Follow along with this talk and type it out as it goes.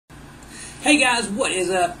Hey guys, what is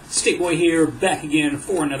up? Stickboy here, back again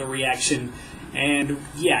for another reaction. And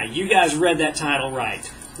yeah, you guys read that title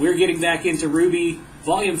right. We're getting back into RWBY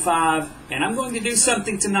Volume 5, and I'm going to do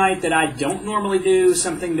something tonight that I don't normally do,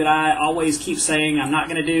 something that I always keep saying I'm not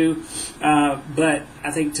going to do, but I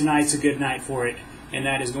think tonight's a good night for it, and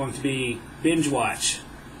that is going to be binge watch.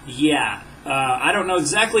 Yeah, I don't know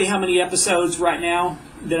exactly how many episodes right now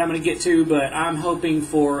that I'm going to get to, but I'm hoping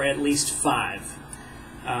for at least 5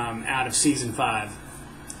 out of Season 5.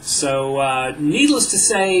 So, needless to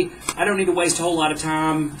say, I don't need to waste a whole lot of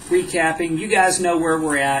time recapping. You guys know where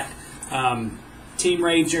we're at. Team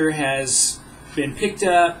Ranger has been picked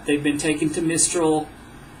up. They've been taken to Mistral.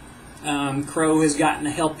 Crow has gotten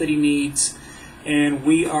the help that he needs. And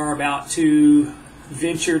we are about to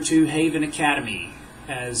venture to Haven Academy,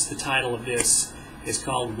 as the title of this is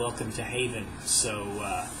called Welcome to Haven.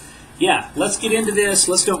 So, yeah, let's get into this.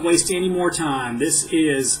 Let's don't waste any more time. This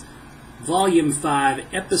is Volume 5,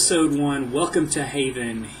 Episode 1, Welcome to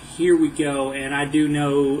Haven. Here we go, and I do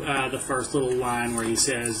know the first little line where he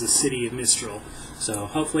says, the city of Mistral. So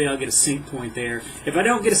hopefully I'll get a sync point there. If I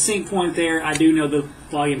don't get a sync point there, I do know the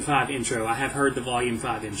Volume 5 intro. I have heard the Volume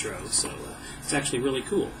 5 intro, so it's actually really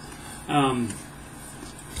cool. Yeah,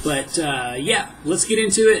 let's get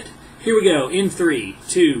into it. Here we go, in 3,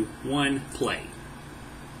 2, 1, play.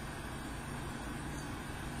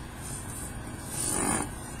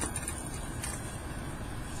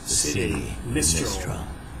 City Mistral.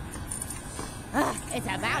 It's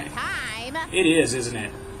about time. It is, isn't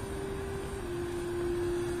it?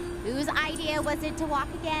 Whose idea was it to walk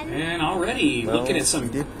again? And already looking at some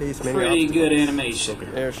pretty good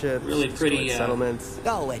animation. Airships, really pretty settlements.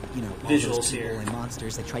 Oh, and you know, all visuals those people here. and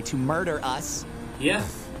monsters that tried to murder us. Yeah.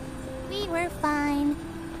 We were fine.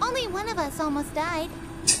 Only one of us almost died.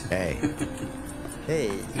 Hey.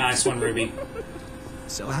 Hey. Nice one, Ruby.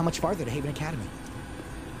 So how much farther to Haven Academy?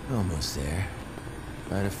 Almost there.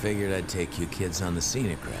 I'd have figured I'd take you kids on the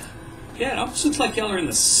scenic route. Yeah, it almost looks like y'all are in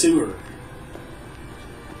the sewer.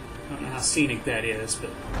 I don't know how scenic that is, but...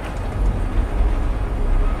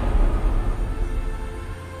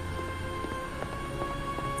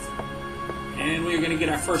 And we're going to get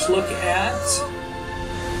our first look at...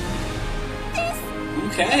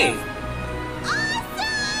 Okay.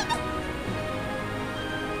 Awesome!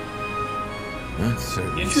 That's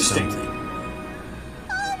certainly Interesting. something.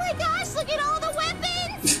 Oh my gosh, look at all the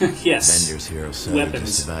weapons! Yes. Vendors here will sell you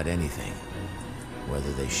just about anything,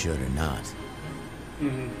 whether they should or not.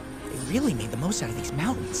 Mm-hmm. They really made the most out of these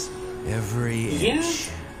mountains. Every Yeah. inch.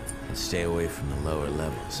 And stay away from the lower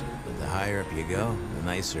levels. But the higher up you go, the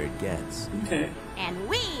nicer it gets. Okay. And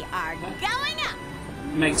we are going up!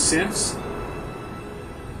 Makes sense.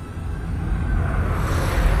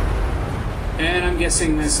 And I'm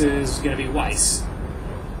guessing this is going to be Weiss.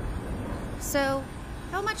 So,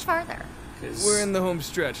 how much farther? We're in the home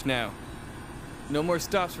stretch now. No more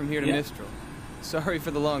stops from here to Mistral. Sorry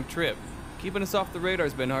for the long trip. Keeping us off the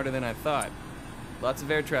radar's been harder than I thought. Lots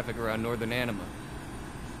of air traffic around northern Anima.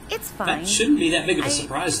 It's fine. That shouldn't be that big of a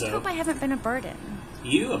surprise, I though. hope I haven't been a burden.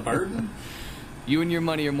 You, a burden? You and your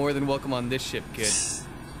money are more than welcome on this ship, kid.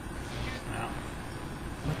 Well,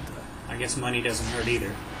 I guess money doesn't hurt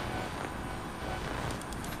either.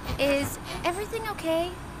 Is everything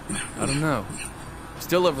okay? I don't know.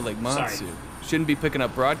 Still over Lake Sorry. Monsu. Shouldn't be picking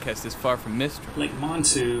up broadcasts this far from Mistral. Lake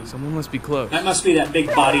Monsu. Someone must be close. That must be that big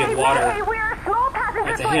body of water Hey, we're a small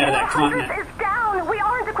passenger at the head of that continent. is down. We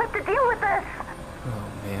aren't equipped to deal with this.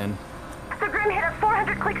 Oh, man. The Grim hit us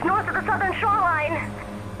 400 clicks north of the southern shoreline.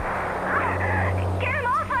 Get him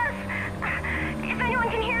off us! If anyone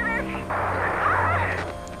can hear this.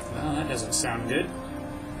 Well, that doesn't sound good.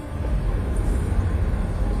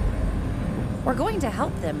 We're going to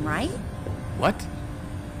help them, right? What?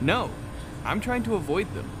 No. I'm trying to avoid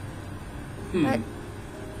them. But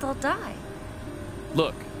they'll die.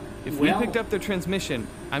 Look, if Well- we picked up their transmission,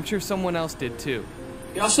 I'm sure someone else did too.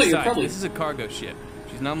 Also, you're Besides, probably... this is a cargo ship.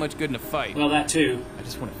 She's not much good in a fight. Well, that too. I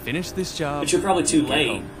just want to finish this job. But you're probably too and get late.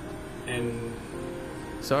 home. And...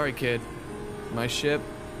 Sorry, kid. My ship,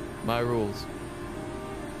 my rules.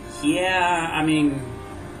 Yeah, I mean...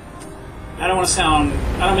 I don't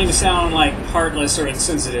mean to sound like heartless or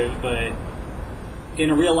insensitive, but in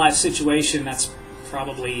a real life situation, that's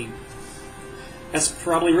probably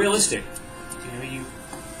realistic. You know,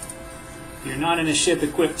 you're not in a ship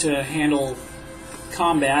equipped to handle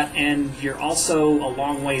combat, and you're also a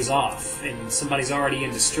long ways off, and somebody's already in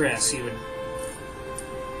distress.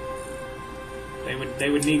 They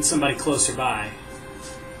would need somebody closer by.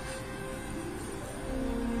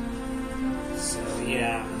 So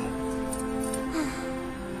yeah.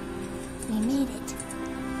 We made it.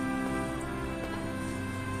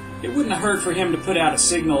 It wouldn't have hurt for him to put out a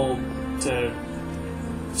signal to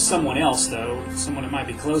someone else, though. Someone that might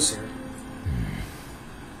be closer.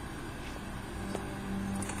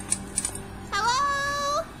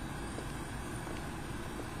 Hello?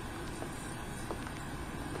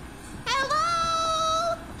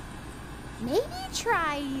 Hello? Maybe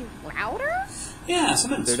try louder? Yeah,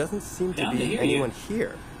 someone's There doesn't seem to down to be hear anyone you.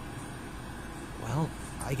 here. Well,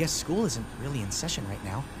 I guess school isn't really in session right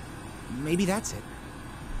now. Maybe that's it.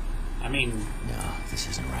 I mean, No, this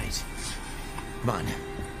isn't right. Come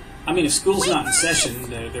on. if school's not in session,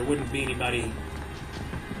 there wouldn't be anybody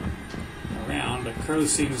around. But Crow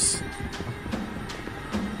seems...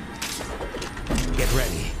 Get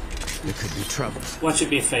ready. There could be trouble. Watch it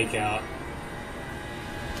be a fake out.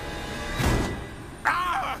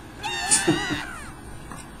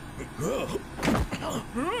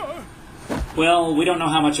 Well, we don't know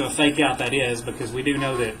how much of a fake out that is, because we do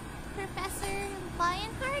know that Professor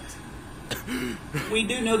Lionheart? we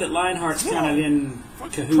do know that Lionheart's kind of in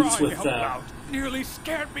cahoots with Nearly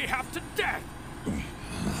scared me half to death.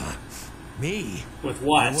 Me? with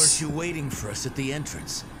Why weren't Watts. you waiting for us at the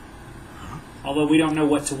entrance? Although we don't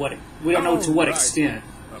know to what Right. extent.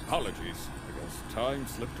 Apologies. I guess time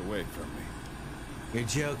slipped away from me. You're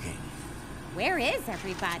joking. Where is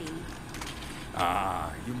everybody?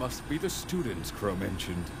 Ah, you must be the students Crow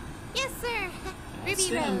mentioned. Yes, sir. That's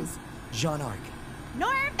Ruby them. Rose. Jean Arc.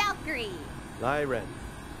 Nor Valkyrie. Lyren.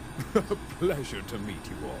 Pleasure to meet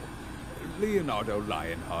you all. Leonardo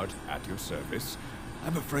Lionheart at your service.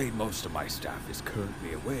 I'm afraid most of my staff is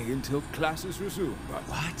currently away until classes resume, but...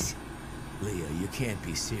 What? Leo, you can't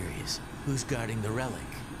be serious. Who's guarding the relic?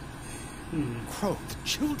 Crow, the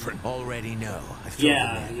children! Already know. I filled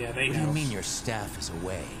Yeah, them in. yeah, they What do know. you mean your staff is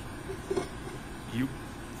away? You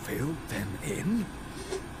filled them in?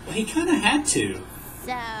 Well, he kind of had to.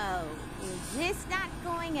 So, is this not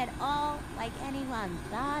going at all like anyone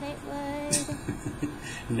thought it would?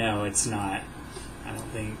 No, it's not. I don't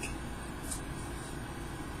think.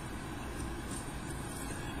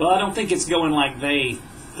 Well, I don't think it's going like the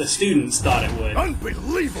students thought it would.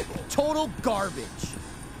 Unbelievable! Total garbage.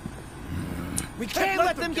 We can't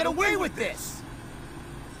let them get away with this.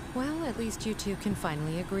 Well, at least you two can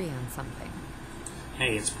finally agree on something.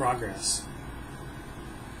 Hey, it's progress.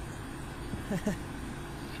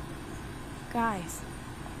 Guys,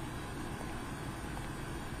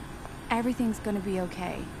 everything's gonna be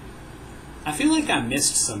okay. I feel like I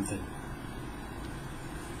missed something.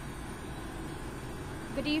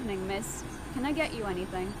 Good evening, miss. Can I get you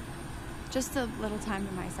anything? Just a little time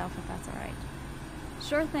to myself, if that's all right.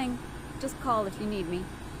 Sure thing. Just call if you need me.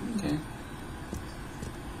 Okay.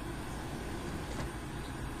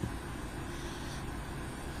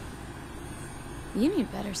 You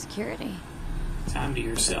need better security. Time to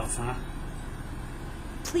yourself, huh?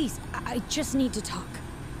 Please, I just need to talk.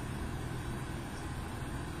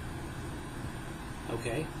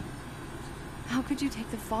 Okay. How could you take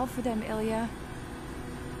the fall for them, Ilya?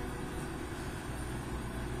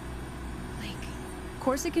 Like,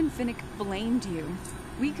 Corsic and Finnick blamed you.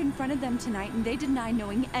 We confronted them tonight and they denied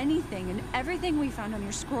knowing anything, and everything we found on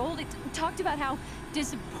your scroll, they talked about how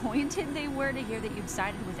disappointed they were to hear that you'd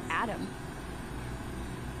sided with Adam.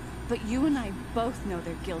 But you and I both know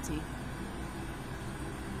they're guilty.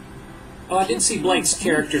 Oh, I did see Blake's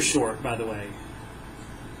character short, by the way.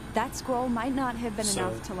 That scroll might not have been So-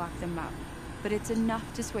 enough to lock them up, but it's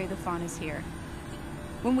enough to sway the faunas here.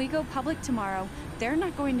 When we go public tomorrow, they're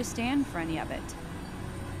not going to stand for any of it.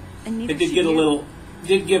 And neither It did should get you.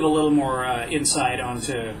 did give a little more insight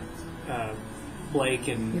onto Blake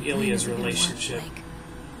and Your plan Ilya's isn't gonna work, relationship. Blake.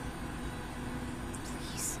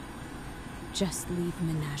 Please, just leave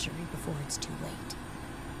Menagerie before it's too late.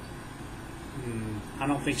 I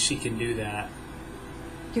don't think she can do that.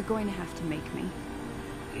 You're going to have to make me.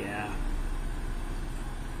 Yeah.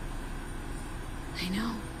 I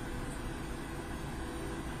know.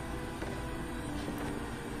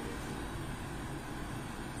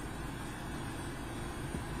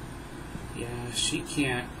 Yeah, she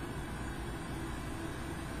can't.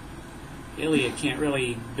 Ilya can't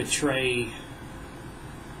really betray.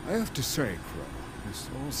 I have to say, Crow, this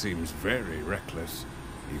all seems very reckless.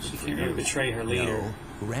 Even She for can't really you. betray her leader. No.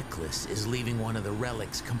 Reckless is leaving one of the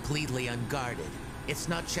relics completely unguarded. It's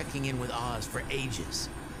not checking in with Oz for ages.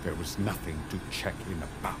 There was nothing to check in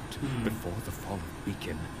about before the fall of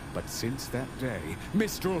Beacon, but since that day,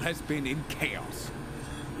 Mistral has been in chaos.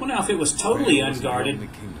 Well, now, if it was totally Where was the unguarded, only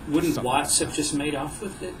kingdom to wouldn't suffer Watts have that? just made off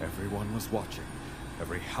with it? Everyone was watching.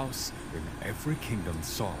 Every house in every kingdom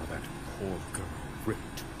saw that poor girl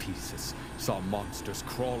ripped to pieces, saw monsters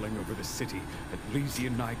crawling over the city,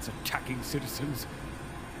 Elysian knights attacking citizens.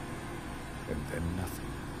 and then nothing.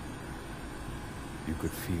 You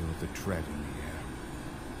could feel the dread in the air.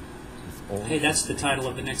 With all Hey, that's the the title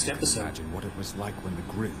of the next you can episode. Imagine what it was like when the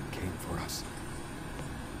Grimm came for us.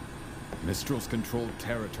 Mistral's controlled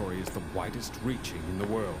territory is the widest reaching in the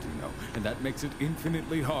world, you know, and that makes it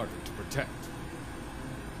infinitely harder to protect.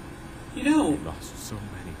 You know, We lost so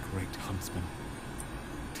many great huntsmen,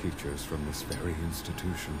 teachers from this very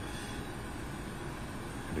institution,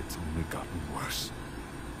 and it's only gotten worse.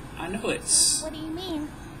 I know it's... What do you mean?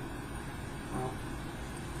 Well,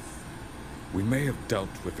 We may have dealt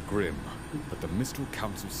with the Grimm, but the Mistral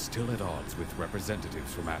Council's still at odds with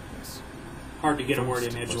representatives from Atlas. hard to get a word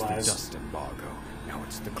in First was edgewise. the dust embargo. Now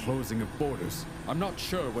it's the closing of borders. I'm not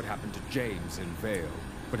sure what happened to James in Vale,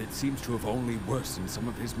 but it seems to have only worsened some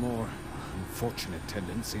of his more unfortunate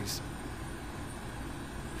tendencies.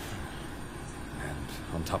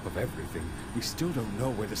 And on top of everything, we still don't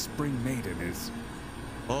know where the Spring Maiden is.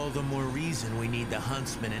 All the more reason we need the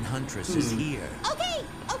huntsman and huntresses here. Okay,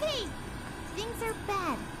 okay. Things are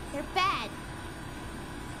bad. They're bad.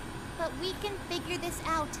 But we can figure this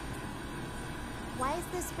out. Why is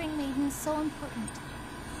the Spring Maiden so important?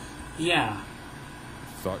 Yeah.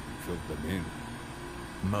 Thought you filled them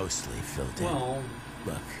in. Mostly filled in. Well,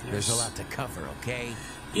 Look, there's a lot to cover, okay?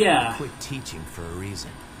 yeah. Quit teaching for a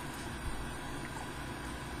reason.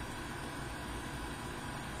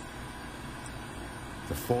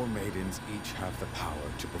 The four maidens each have the power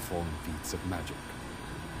to perform feats of magic.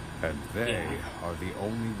 And they are the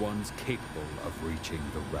only ones capable of reaching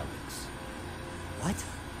the relics. What?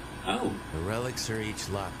 Oh, The relics are each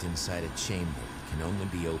locked inside a chamber that can only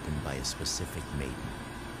be opened by a specific maiden.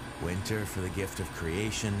 Winter for the gift of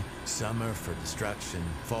creation, summer for destruction,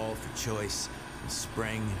 fall for choice, and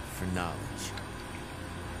spring for knowledge.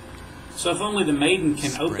 so if only the maiden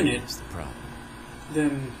can Spring open it, is the problem.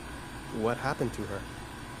 then What happened to her?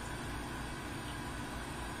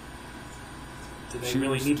 do they She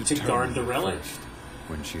really was need to guard determined the at relic? first,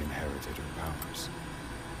 when she inherited her powers.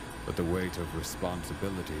 But the weight of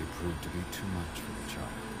responsibility proved to be too much for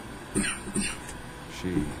the child.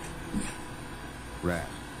 She ran,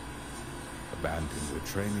 abandoned her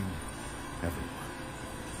training,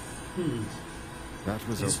 everyone. That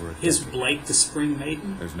was over a Is decade. Blake the Spring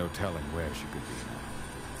Maiden? There's no telling where she could be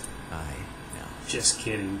now. I know. Just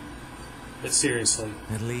kidding. But seriously,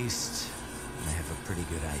 At least, I have a pretty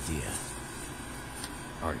good idea.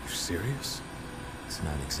 Are you serious? It's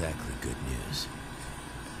not exactly good news.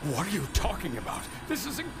 What are you talking about? This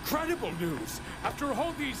is incredible news! After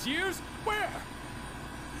all these years, where?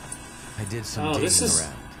 I did some oh, digging this is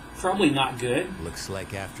around. probably not good. Looks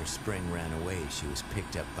like after Spring ran away, she was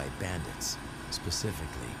picked up by bandits.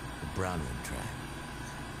 Specifically, the Brownwind tribe.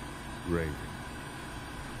 Raven.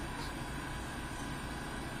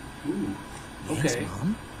 Ooh, Yes, okay.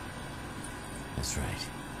 Mom? That's right.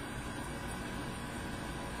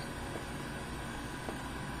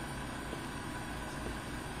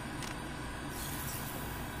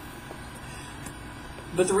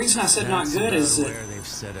 But the reason I said not That's good about is that where they've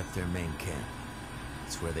set up their main camp.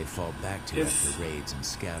 It's where they fall back to If- after raids and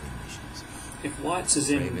scouting missions. if Watts is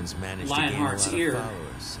in Ravens managed to gain a Lionheart's lot ear, of followers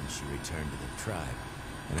since she returned to the tribe.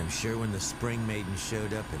 And I'm sure when the Spring Maiden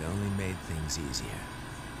showed up, it only made things easier.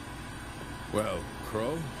 Well,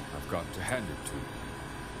 Crow, I've got to hand it to you.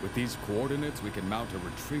 With these coordinates, we can mount a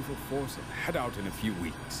retrieval force and head out in a few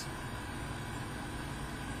weeks.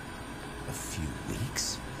 A few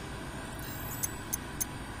weeks?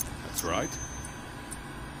 That's right.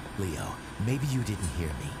 Leo, maybe you didn't hear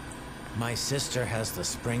me. My sister has the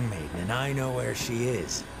Spring Maiden, and I know where she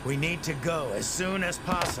is. We need to go as soon as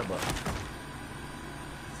possible.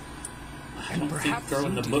 I don't think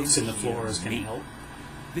throwing the books in the floor is going to help.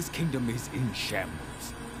 This kingdom is in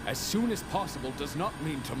shambles. As soon as possible does not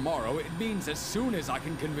mean tomorrow. It means as soon as I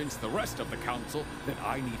can convince the rest of the council that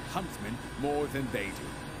I need huntsmen more than they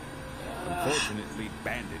do. Unfortunately,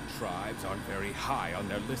 bandit tribes aren't very high on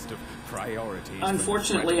their list of priorities.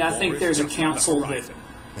 Unfortunately, I think there's a council that...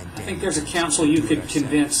 I think there's a council you could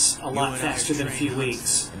convince a lot faster than a few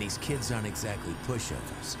weeks. And these kids aren't exactly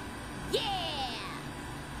pushovers. Yeah!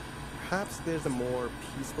 Perhaps there's a more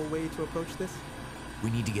peaceful way to approach this? We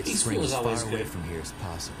need to get Peaceful Spring is as far always away good. from here as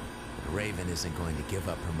possible. But Raven isn't going to give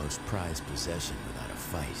up her most prized possession without a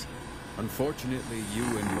fight. Unfortunately, you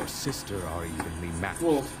and your sister are evenly matched,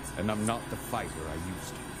 Well- and I'm not the fighter I used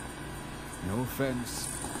to. No offense,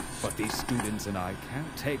 but these students and I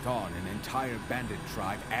can't take on an entire bandit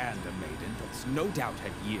tribe and a maiden that's no doubt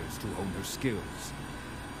had years to hone her skills.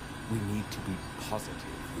 We need to be positive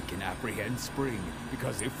we can apprehend Spring,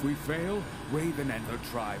 because if we fail, Raven and her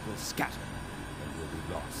tribe will scatter, and we'll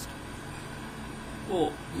be lost.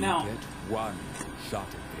 Well, now, Get one shot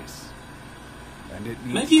at this. And it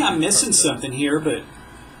needs maybe to I'm be missing perfect. something here, but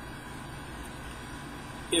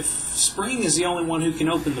if Spring is the only one who can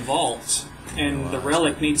open the vault, and the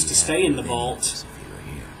relic needs to stay in the vault,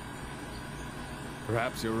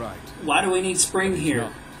 Perhaps you're right. why do we need Spring here?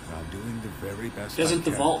 I'm doing the very best Doesn't I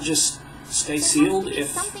the can. vault just stay There has sealed to be if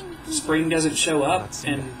something we can Spring doesn't show up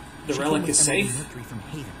and the She relic came with is Emerald safe? Mercury from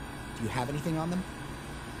Haven. Do you have anything on them?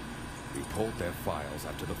 We pulled their files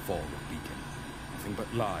after the fall of Beacon. Nothing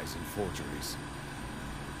but lies and forgeries.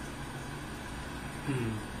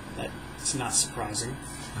 That's not surprising.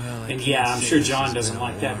 Well, And yeah, I'm sure John doesn't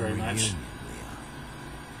like that very much.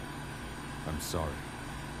 I'm sorry.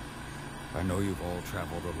 I know you've all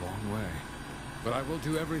traveled a long way, but I will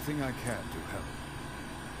do everything I can to help.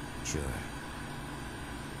 Sure.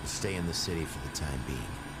 We'll stay in the city for the time being.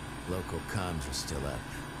 Local comms are still up.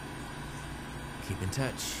 Keep in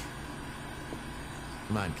touch.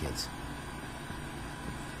 Come on, kids.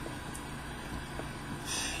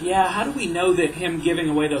 Yeah, how do we know that him giving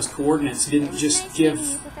away those coordinates didn't just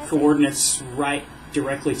give coordinates right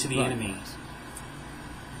directly to the enemy?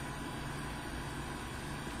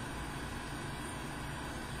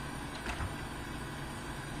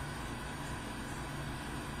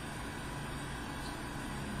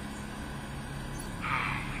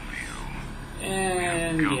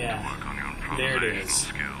 And yeah, there it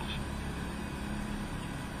is.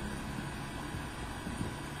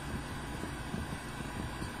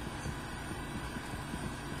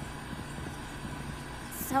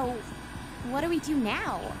 So, what do we do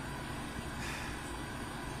now?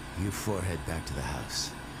 You four head back to the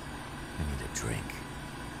house. I need a drink.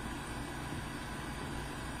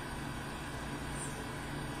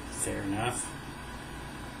 Fair enough.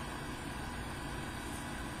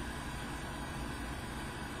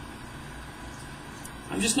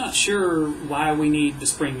 I'm just not sure why we need the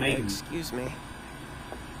Spring Maiden. Excuse me.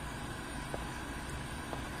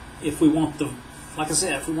 If we want the, like I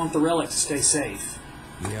said, if we want the relic to stay safe,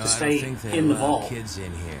 You know, to I stay don't think they in the allow vault. kids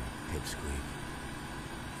in here, Pipsqueak.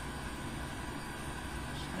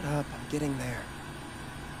 Shut up, I'm getting there.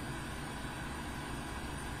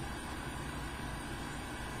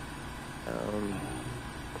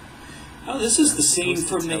 Oh, this is the scene supposed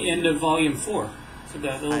to from the tell end you. of Volume 4. So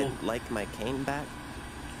that little, I'd like my cane back.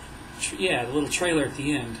 yeah, the little trailer at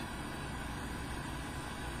the end.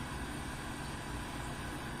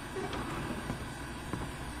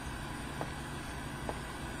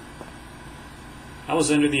 I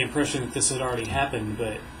was under the impression that this had already happened,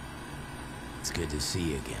 but It's good to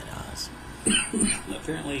see you again, Oz.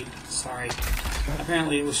 apparently,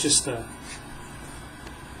 apparently it was just a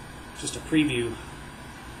preview.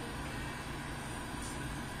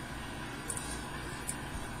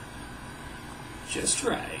 Just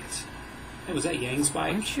right. Hey, was that Yang's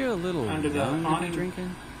bike? Aren't you a little Under the young to be awning?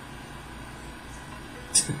 drinking?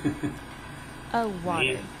 Oh, water.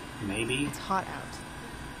 Maybe. Maybe. It's hot out.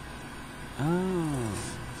 Oh.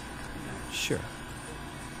 Sure.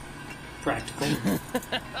 Practical.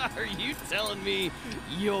 Are you telling me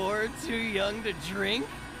you're too young to drink?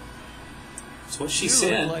 That's what she You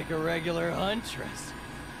said. look like a regular huntress.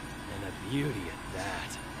 And a beauty at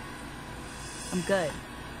that. I'm good.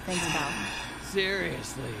 Thanks, pal.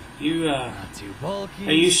 Seriously. You, Not too bulky.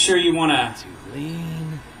 are you sure you want Not to... too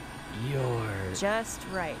lean. You're... Just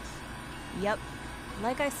right. Yep.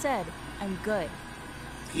 Like I said, I'm good.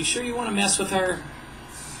 You sure you want to mess with her?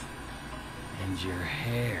 And your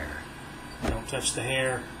hair. Don't touch the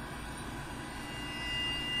hair.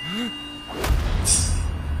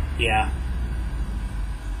 Yeah.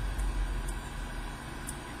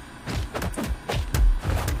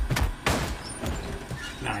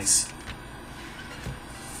 Nice.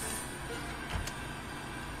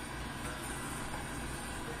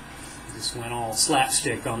 Just went all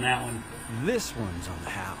slapstick on that one. This one's on the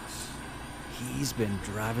house. He's been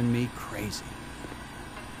driving me crazy.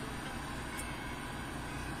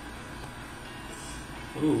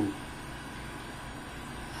 Ooh.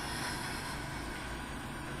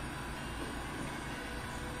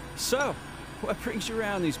 So, what brings you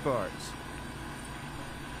around these parts?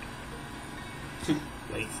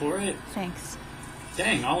 Wait for it. Thanks.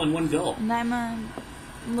 Dang, all in one gulp. And I'm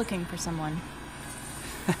looking for someone.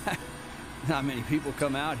 Not many people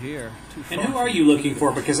come out here. Too far And who from are you looking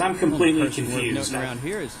for? Because I'm Only completely person worth confused. noting around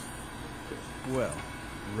here is, well,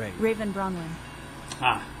 Ray. Raven Bronwyn.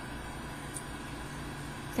 Ah,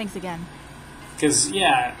 Thanks again. because,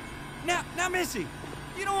 yeah, Now, Missy,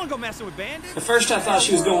 you don't want to go messing with bandits. at first I thought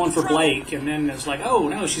she was going for Blake, and then it's like, oh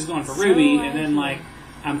no, she's going for Ruby, and then like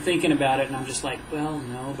I'm thinking about it, and I'm just like, well,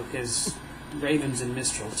 no, because Raven's in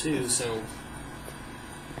Mistral too, so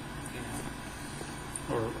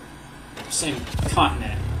or same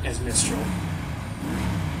continent as Mistral.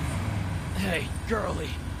 Hey, girly.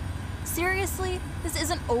 Seriously? This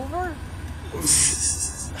isn't over?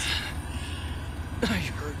 I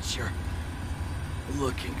heard you're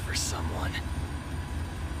looking for someone.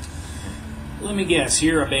 Let me guess,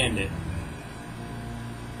 you're a bandit.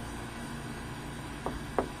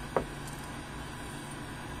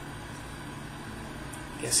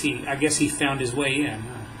 I guess he found his way in,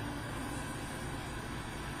 huh?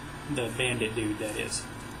 The bandit dude, that is.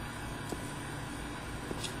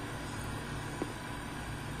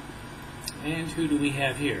 And who do we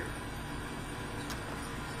have here?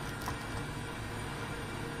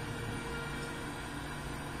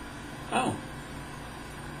 Oh,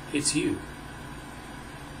 it's you.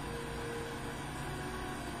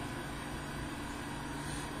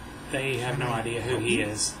 They have no idea who he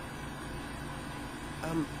is.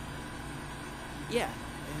 Yeah.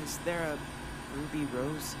 Is there a Ruby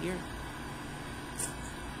Rose here?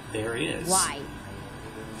 There is. Why?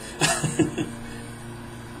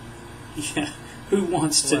 Yeah, who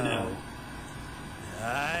wants to know?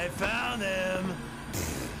 I found him!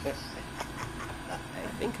 I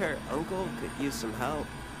think her uncle could use some help.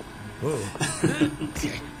 Whoa.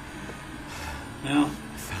 Well,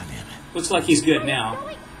 Found him. looks like he's good now. What's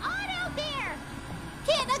going on out there?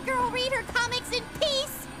 Can't a girl read her comics in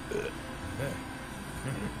peace?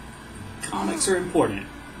 Comics are important.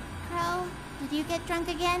 Crow, did you get drunk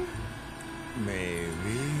again?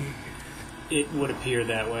 Maybe. It would appear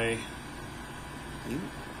that way. You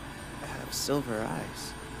have silver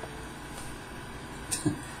eyes.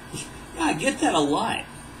 Yeah, I get that a lot.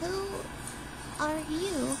 Who are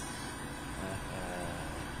you?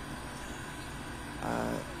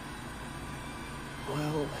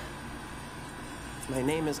 Well, my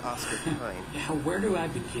name is Oscar Pine. Yeah, where do I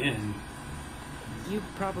begin? You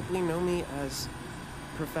probably know me as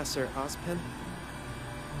Professor Ozpin.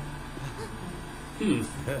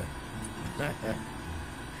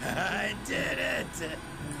 I did it!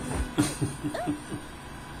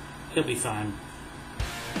 He'll be fine.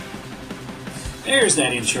 There's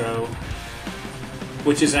that intro,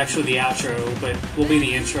 which is actually the outro, but will be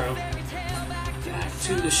the intro. Back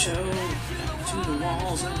to the show, back to the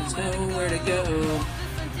walls, and there's nowhere to go.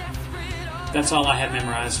 That's all I had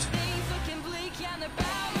memorized.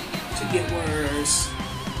 To get worse.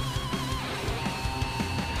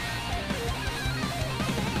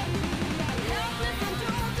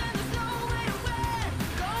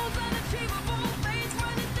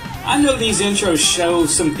 I know these intros show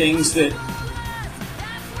some things that,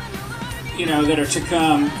 you know, that are to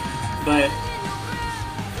come, but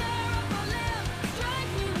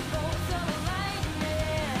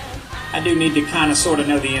I do need to kind of sort of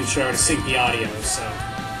know the intro to sync the audio, so.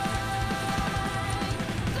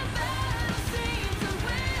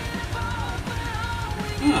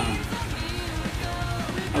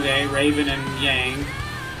 Okay, Raven and Yang.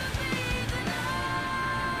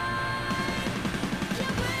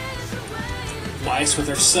 Weiss with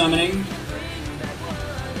her summoning.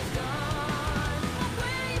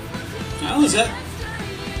 Oh, is that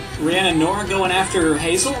Ren and Nora going after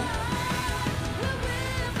Hazel?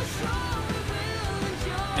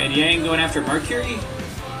 And Yang going after Mercury?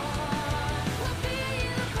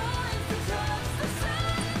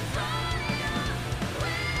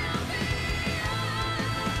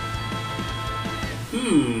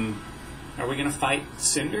 Are we going to fight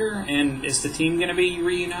Cinder? And is the team going to be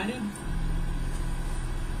reunited?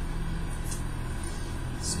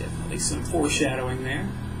 There's definitely some foreshadowing there.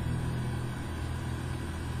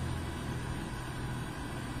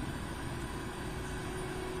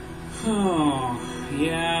 Oh,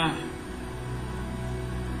 yeah.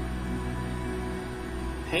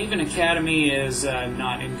 Haven Academy is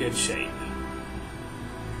not in good shape.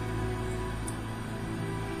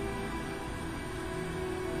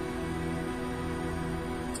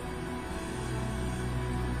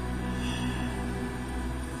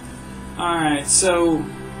 Alright, so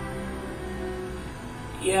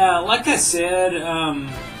yeah, like I said,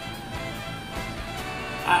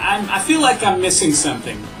 I feel like I'm missing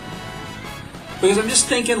something. Because I'm just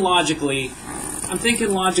thinking logically. I'm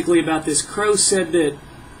thinking logically about this. Crow said that,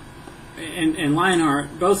 and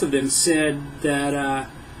Lionheart, both of them said that,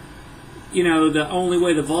 you know, the only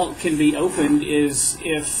way the vault can be opened is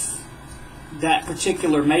if that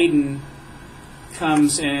particular maiden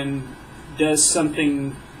comes and does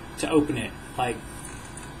something to open it.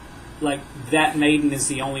 Like that maiden is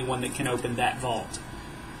the only one that can open that vault.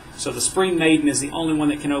 So the Spring Maiden is the only one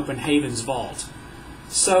that can open Haven's vault.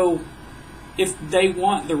 So if they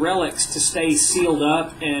want the relics to stay sealed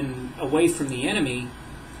up and away from the enemy,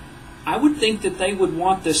 I would think that they would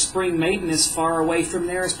want the spring maiden as far away from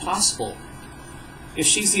there as possible. If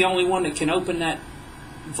she's the only one that can open that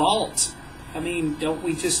vault, I mean, don't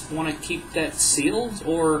we just want to keep that sealed?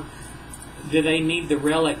 Or do they need the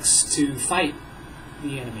relics to fight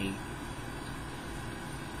the enemy?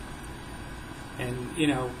 And, you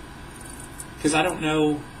know, because I don't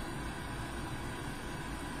know...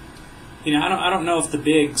 You know, I don't know if the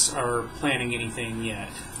bigs are planning anything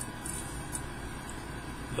yet.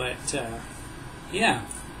 But, yeah.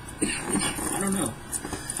 I don't know.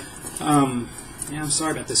 Yeah, I'm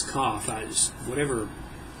sorry about this cough. I just, whatever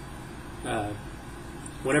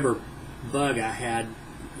bug I had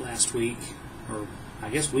last week, or I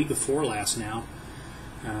guess week before last now,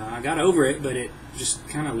 I got over it, but it just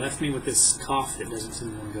kind of left me with this cough that doesn't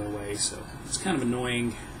seem to want to go away. So it's kind of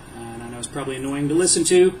annoying, and I know it's probably annoying to listen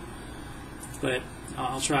to, but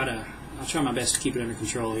I'll try my best to keep it under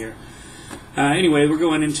control here. Anyway, we're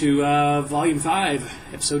going into Volume 5,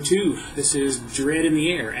 Episode 2. This is Dread in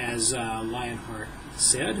the Air, as Lionheart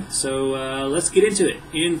said. So let's get into it.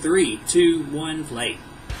 In 3, 2, 1, play.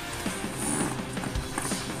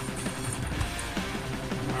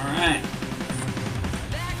 Alright.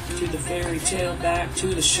 To the fairy tale, back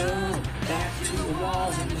to the show, back to the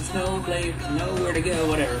walls, and there's no blade, nowhere to go,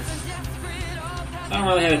 whatever. I don't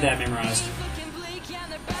really have it that memorized.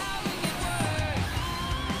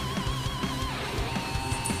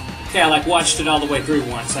 Yeah, I like watched it all the way through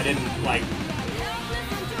once. I didn't like,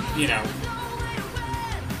 you know,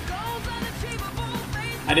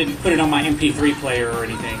 I didn't put it on my MP3 player or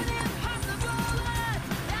anything.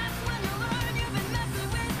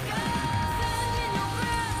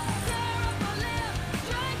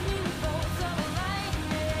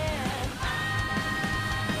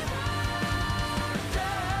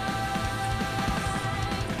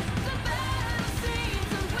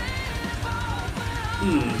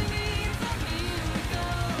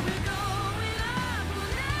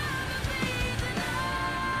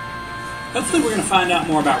 Hopefully we're going to find out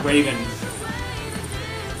more about Raven.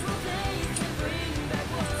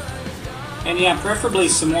 And yeah, preferably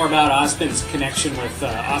some more about Ozpin's connection with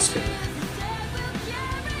Oscar.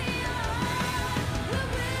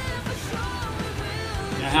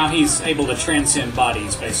 You know, how he's able to transcend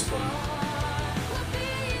bodies, basically.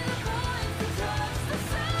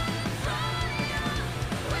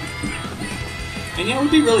 And yeah, it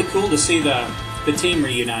would be really cool to see the team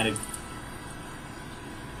reunited.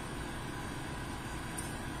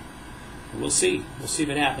 We'll see. We'll see if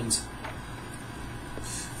it happens.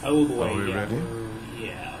 Oh boy, Are we ready? We're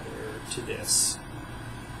to this.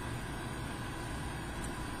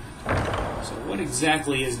 So what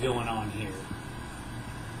exactly is going on here?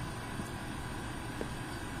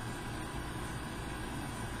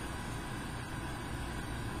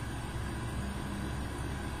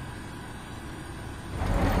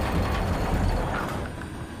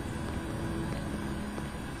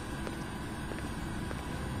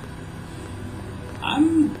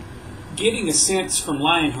 I'm getting a sense from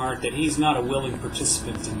Lionheart that he's not a willing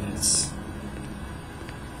participant in this.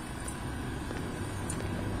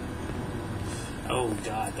 Oh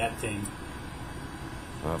God, that thing.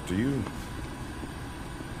 After you.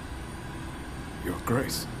 Your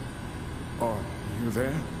Grace. Are you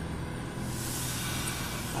there?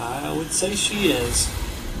 I would say she is.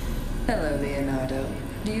 Hello, Leonardo.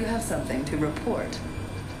 Do you have something to report?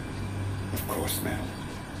 Of course, ma'am.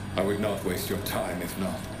 I would not waste your time if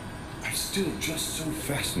not. I'm still just so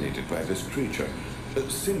fascinated by this creature.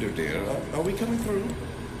 Cinder, dear, are we coming through?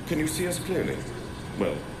 Can you see us clearly?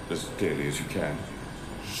 Well, as clearly as you can.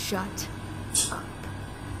 Shut up.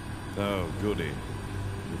 Oh, goody.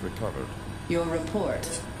 You've recovered. Your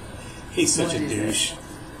report. He's such What a is douche.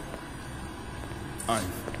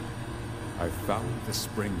 I found the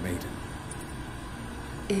Spring Maiden.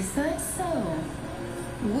 Is that so?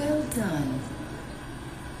 Well done,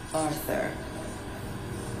 Arthur.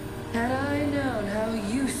 Had I known how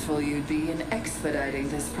useful you'd be in expediting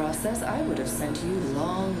this process, I would have sent you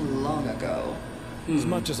long, long ago. As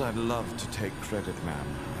much as I'd love to take credit, ma'am,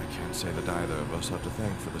 I can't say that either of us are to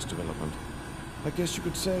thank for this development. I guess you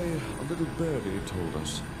could say a little birdie told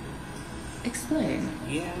us. Explain.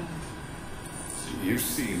 Yeah. You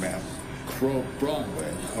see, ma'am, Crow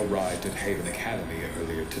Bronwyn arrived at Haven Academy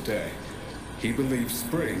earlier today. He believes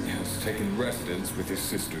Spring has taken residence with his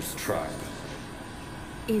sister's tribe.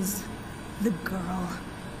 Is the girl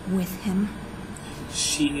with him?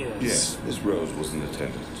 She is. Yes, Miss Rose was in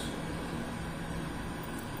attendance.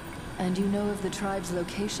 And you know of the tribe's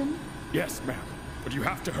location? Yes, ma'am, but you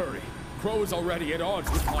have to hurry. Crow is already at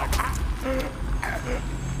odds with my...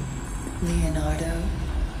 Leonardo,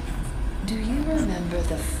 do you remember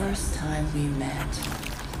remember the first time we met?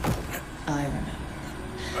 I remember.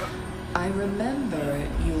 I remember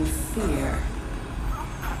your fear.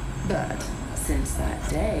 But since that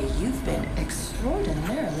day, you've been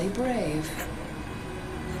extraordinarily brave.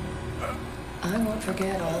 I won't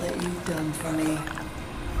forget all that you've done for me.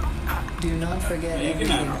 Do not forget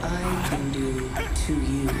everything I can do to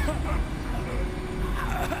you.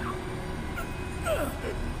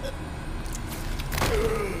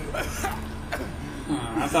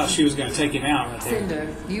 I thought she was going to take him out right there.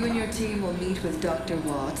 Cinder, you and your team will meet with Dr.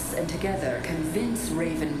 Watts and together convince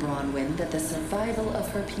Raven Bronwyn that the survival of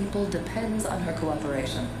her people depends on her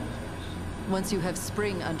cooperation. Once you have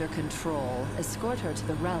Spring under control, escort her to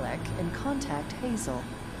the relic and contact Hazel.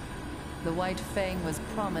 The White Fang was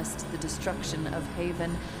promised the destruction of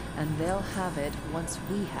Haven, and they'll have it once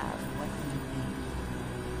we have what we need.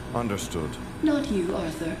 Understood. Not you,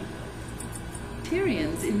 Arthur.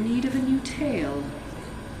 Tyrion's in need of a new tale.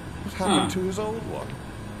 What happened to his old one?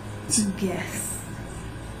 Guess.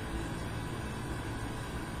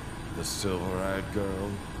 The silver-eyed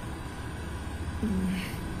girl.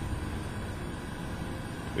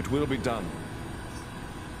 It will be done.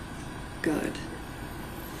 Good.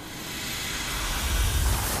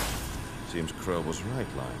 Seems Crow was right,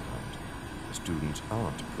 Lionheart. The students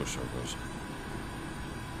aren't pushovers.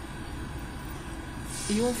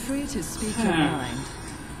 You're free to speak your mind.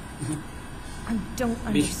 I don't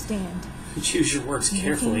understand. Choose your words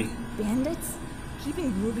carefully. Bandits?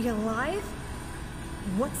 Keeping Ruby alive?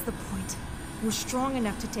 What's the point? We're strong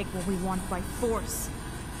enough to take what we want by force.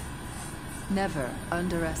 Never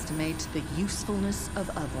underestimate the usefulness of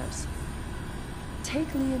others.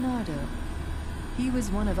 Take Leonardo. He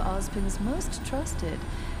was one of Ozpin's most trusted,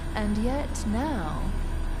 and yet now...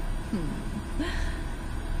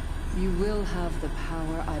 You will have the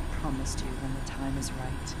power I promised you when the time is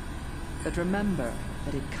right. But remember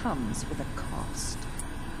that it comes with a cost.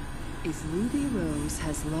 If Ruby Rose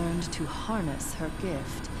has learned to harness her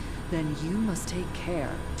gift, then you must take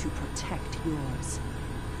care to protect yours.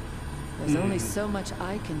 There's only so much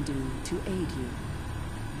I can do to aid you.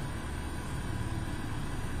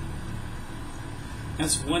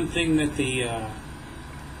 That's one thing that the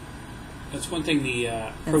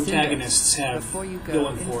protagonists have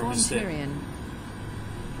going for them is that Tyrion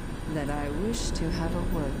that I wish to have a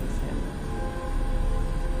word with him.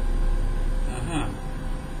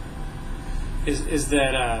 Is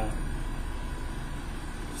that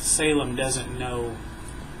Salem doesn't know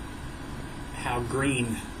how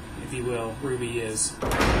green, if you will, Ruby is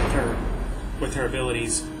with her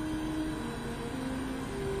abilities.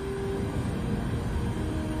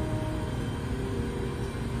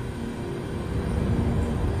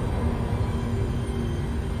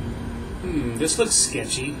 This looks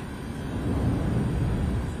sketchy.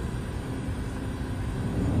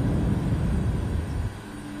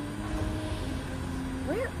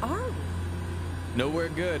 Where are we? Nowhere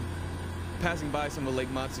good. Passing by some of Lake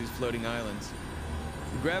Matsu's floating islands.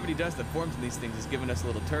 The gravity dust that forms in these things has given us a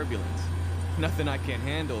little turbulence. Nothing I can't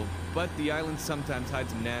handle, but the islands sometimes hide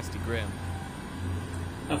some nasty grim.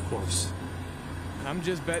 Of course. I'm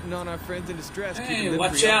just betting on our friends in distress. Hey,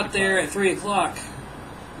 watch out there at 3 o'clock.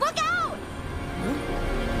 Look out!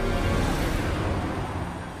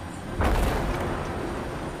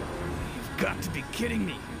 You've got to be kidding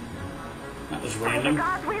me. That was random. Oh my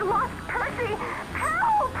God, we lost Percy!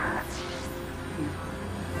 Help!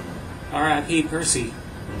 R.I.P. Percy.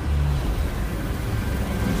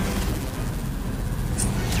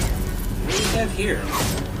 What do we have here?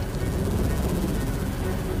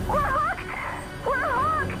 We're hooked! We're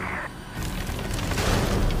hooked!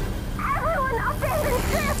 Everyone abandon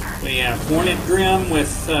ship! We have Hornet Grim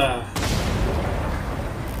with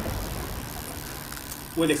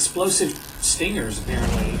explosive stingers,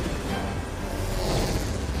 apparently.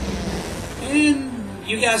 And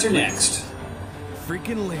you guys are next.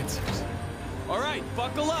 Freaking Lancers. Alright,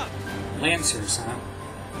 buckle up! Lancers, huh?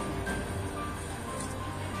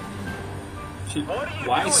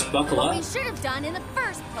 Weiss, buckle What up. we should have done in the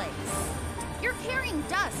first place. You're carrying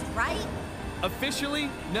dust, right? Officially,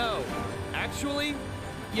 no. Actually,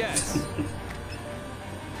 yes.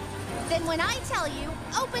 Then when I tell you,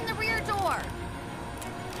 open the rear door.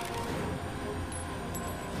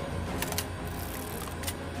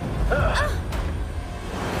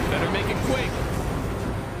 Better make it quick.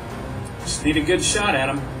 Just need a good shot at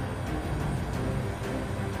him.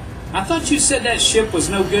 I thought you said that ship was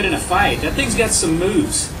no good in a fight. That thing's got some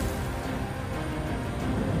moves.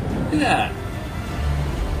 Look at that.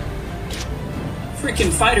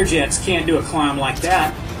 Freaking fighter jets can't do a climb like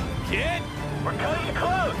that. Kid, we're cutting it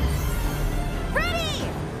close. Ready!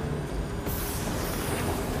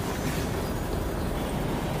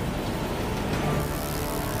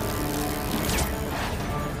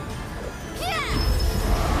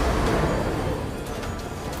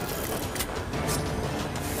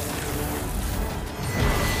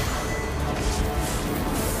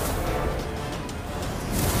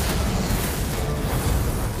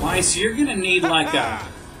 Weiss, you're gonna need like a...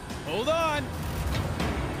 Hold on!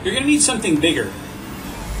 You're gonna need something bigger.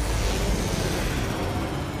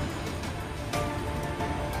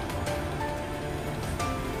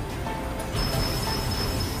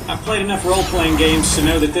 I've played enough role-playing games to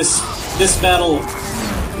know that this battle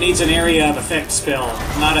needs an area of effect spell,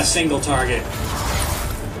 not a single target.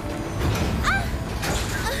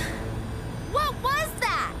 What was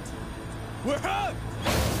that? We're up!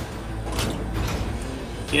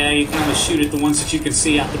 Yeah, you can only shoot at the ones that you can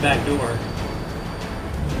see out the back door.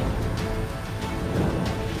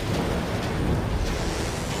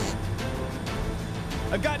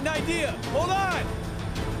 I've got an idea! Hold on!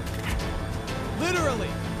 Literally!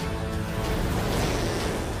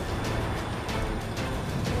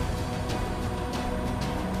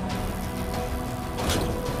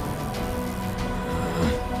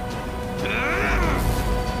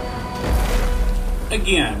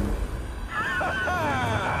 Again.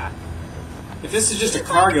 If this is just a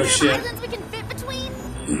cargo ship,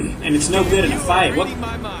 and it's no good in a fight,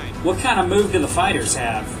 what kind of move do the fighters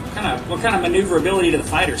have? What kind of maneuverability do the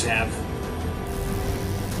fighters have?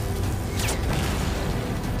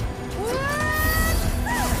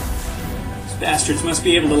 These bastards must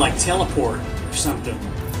be able to, like, teleport or something.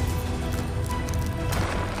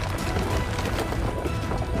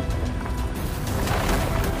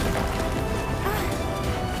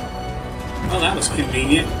 Well, that was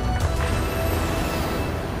convenient.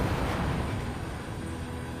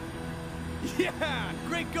 Yeah,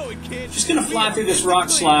 great going, kid. Just gonna fly through this rock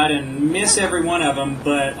slide and miss every one of them,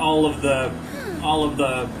 but all of the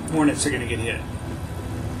hornets are gonna get hit,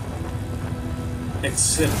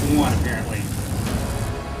 except one apparently.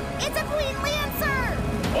 It's a Queen Lancer!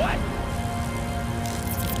 What?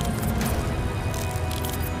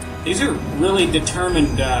 These are really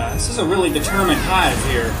determined. This is a really determined hive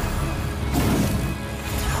here.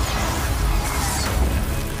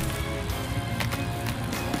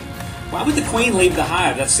 Why would the queen leave the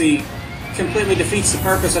hive? Completely defeats the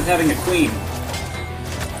purpose of having a queen.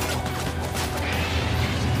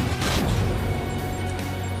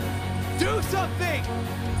 Do something!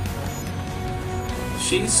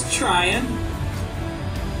 She's trying.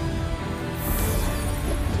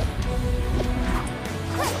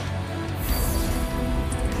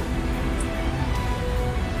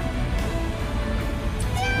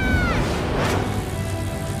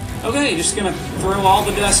 Okay, just gonna throw all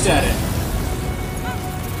the dust at it.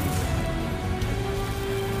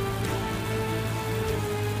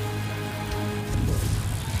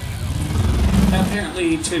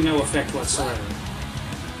 Apparently to no effect whatsoever.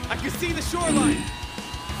 I can see the shoreline!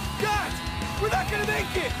 God! We're not gonna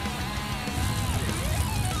make it!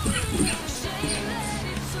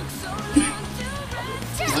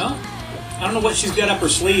 Well, I don't know what she's got up her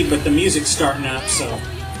sleeve, but the music's starting up, so...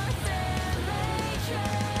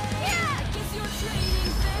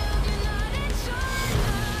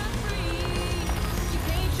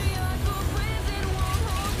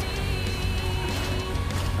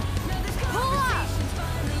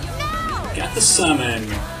 Got the summon.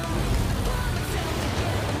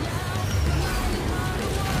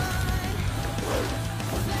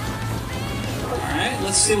 Alright,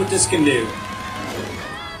 let's see what this can do.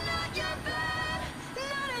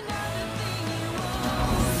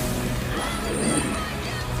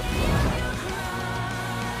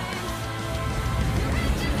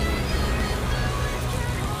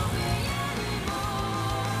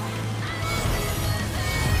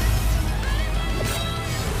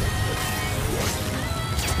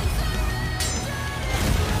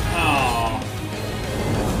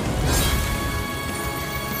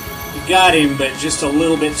 Got him, but just a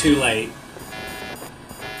little bit too late.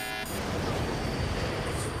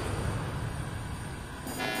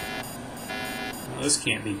 Well, this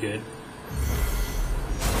can't be good.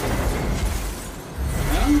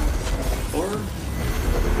 No? Or...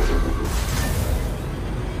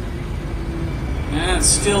 Nah, it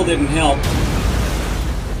still didn't help.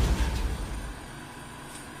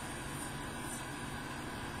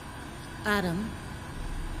 Adam.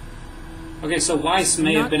 Okay, so Weiss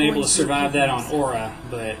may have been able to survive that on Aura,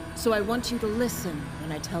 but... So I want you to listen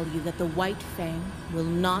when I tell you that the White Fang will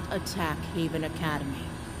not attack Haven Academy.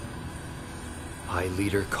 High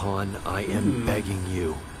Leader Khan, I am begging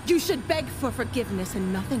you. You should beg for forgiveness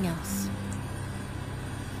and nothing else.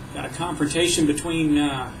 Got a confrontation between,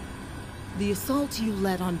 The assault you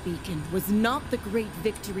led on Beacon was not the great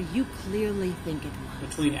victory you clearly think it was.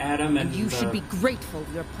 Between Adam and you should be grateful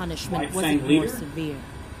your punishment White wasn't Fang more leader? severe.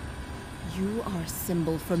 You are a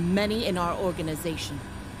symbol for many in our organization.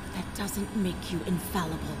 That doesn't make you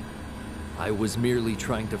infallible. I was merely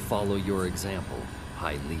trying to follow your example.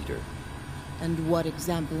 High Leader. And what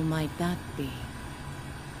example might that be?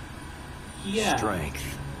 Yeah.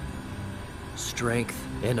 Strength. Strength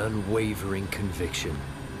and unwavering conviction.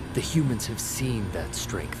 The humans have seen that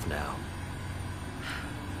strength now.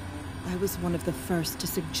 I was one of the first to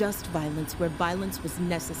suggest violence where violence was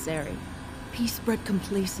necessary. Peace bred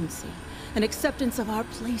complacency, and acceptance of our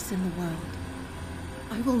place in the world.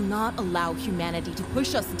 I will not allow humanity to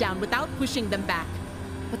push us down without pushing them back.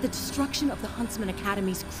 But the destruction of the Huntsman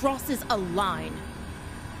Academies crosses a line.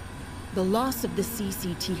 The loss of the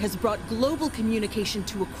CCT has brought global communication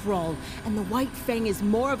to a crawl, and the White Fang is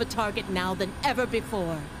more of a target now than ever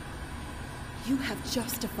before. You have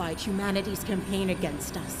justified humanity's campaign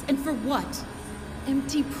against us, and for what?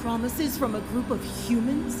 Empty promises from a group of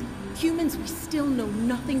humans? Humans we still know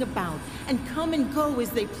nothing about, and come and go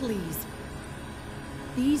as they please.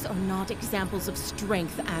 These are not examples of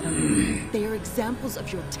strength, Adam. They are examples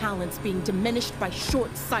of your talents being diminished by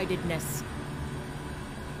short-sightedness.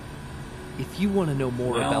 If you want to know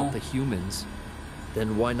more about the humans,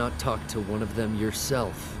 then why not talk to one of them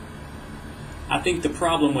yourself? I think the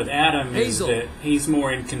problem with Adam Hazel. is that he's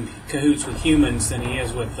more in cahoots with humans than he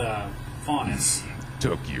is with Faunus.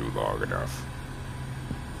 Took you long enough.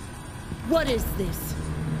 What is this?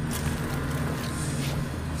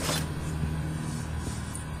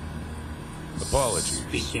 Apologies.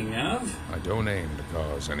 Speaking of, I don't aim to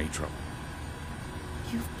cause any trouble.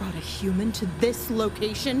 You've brought a human to this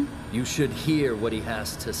location? You should hear what he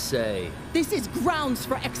has to say. This is grounds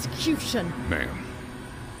for execution. Ma'am,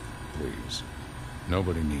 please.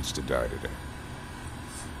 Nobody needs to die today.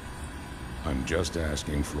 I'm just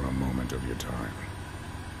asking for a moment of your time.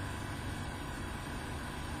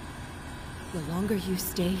 The longer you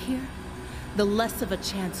stay here, the less of a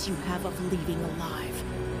chance you have of leaving alive.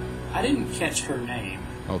 I didn't catch her name.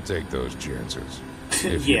 I'll take those chances,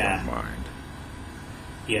 if Yeah. you don't mind.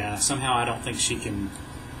 Yeah, somehow I don't think she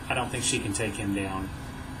can take him down.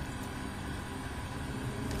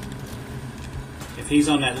 If he's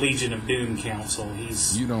on that Legion of Doom council,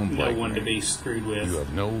 he's You don't no like one me. to be screwed with. You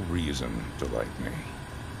have no reason to like me.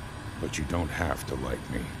 But you don't have to like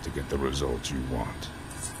me to get the results you want.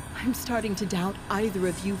 I'm starting to doubt either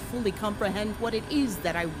of you fully comprehend what it is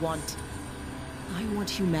that I want. I want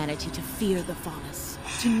humanity to fear the Faunus,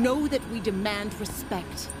 to know that we demand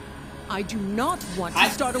respect. I do not want to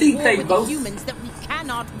start a war with the humans that we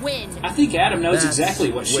cannot win. I think Adam knows That's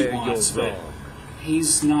exactly what she where wants, you're but wrong.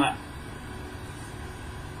 he's not.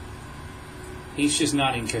 He's just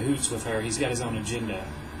not in cahoots with her. He's got his own agenda.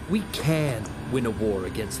 We can win a war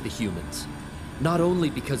against the humans. Not only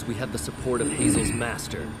because we have the support of Hazel's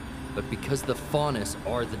master, but because the Faunus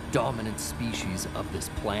are the dominant species of this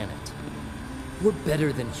planet. We're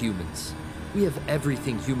better than humans. We have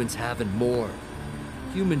everything humans have and more.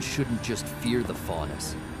 Humans shouldn't just fear the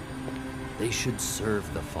Faunus. They should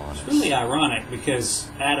serve the Faunus. It's really ironic because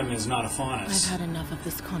Adam is not a I've Faunus. had enough of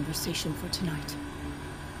this conversation for tonight.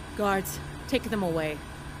 Guards, take them away.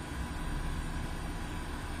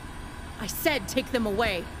 I said take them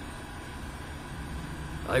away.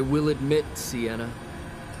 I will admit, Sienna.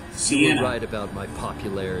 You Sienna. were right about my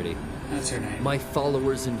popularity. That's her name. My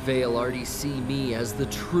followers in Vale already see me as the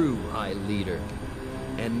true High Leader.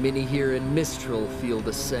 And many here in Mistral feel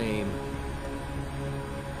the same.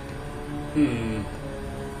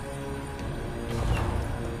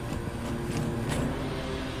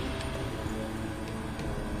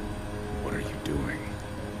 What are you doing?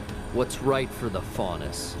 What's right for the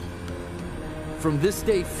Faunus. From this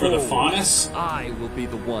day For the forward, Faunus? I will be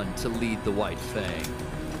the one to lead the White Fang.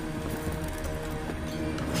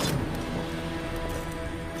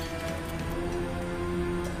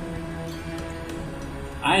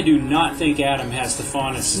 I do not think Adam has the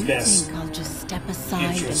Faunus' You best. think I'll just step aside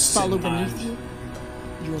and interests follow in mind. beneath you?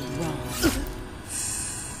 You're wrong.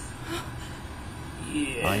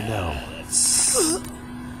 Yeah, I know.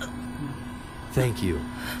 Thank you,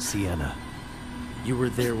 Sienna. You were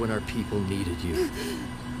there when our people needed you.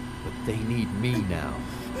 But they need me now.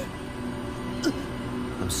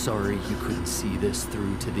 I'm sorry you couldn't see this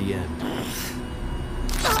through to the end.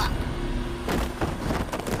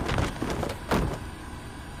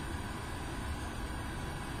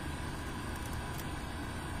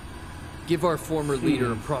 Give our former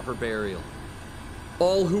leader a proper burial.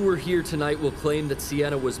 All who were here tonight will claim that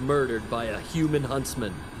Sienna was murdered by a human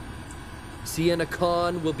huntsman. Sienna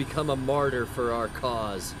Khan will become a martyr for our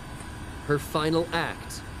cause. Her final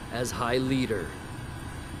act as High Leader.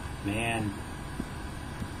 Man.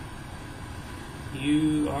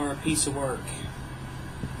 You are a piece of work.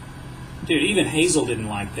 Dude, even Hazel didn't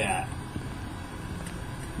like that.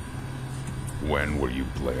 When were you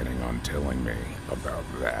planning on telling me about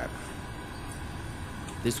that?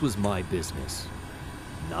 This was my business,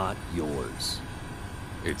 not yours.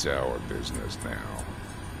 It's our business now,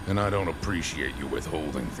 and I don't appreciate you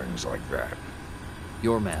withholding things like that.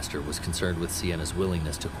 Your master was concerned with Sienna's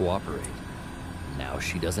willingness to cooperate. Now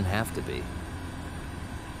she doesn't have to be.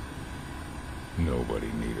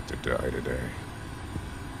 Nobody needed to die today.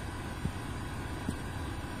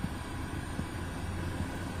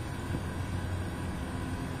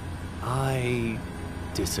 I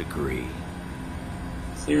disagree.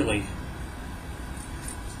 Clearly.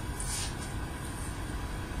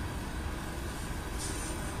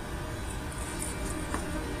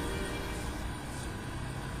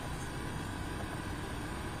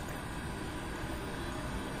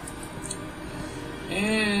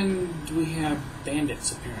 And we have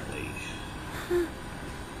bandits, apparently.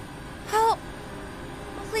 Help!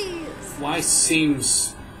 Please. Weiss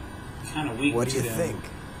seems kind of weak. What do you to them. think?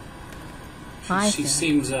 She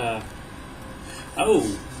seems,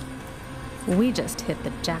 Oh! We just hit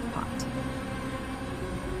the jackpot.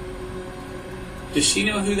 Does she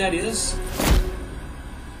know who that is?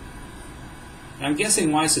 I'm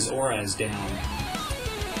guessing Weiss's aura is down.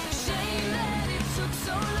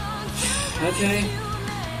 Okay.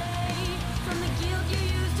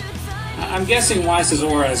 I'm guessing Weiss's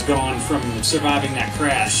aura is gone from surviving that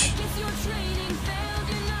crash.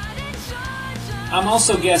 I'm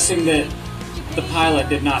also guessing that the pilot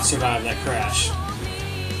did not survive that crash.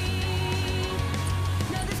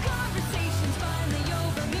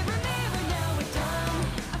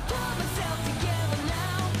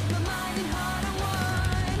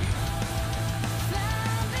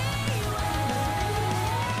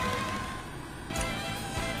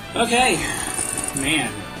 Okay,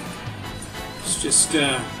 man, it's just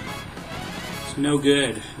it's no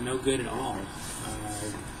good at all.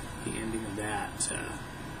 The ending of that.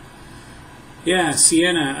 Yeah,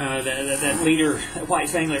 Sienna, that leader, that white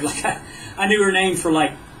fang leader. Like I knew her name for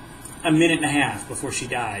like a minute and a half before she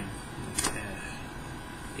died.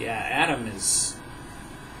 Yeah, Adam is.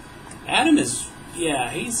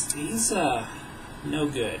 Yeah, he's no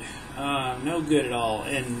good. No good at all,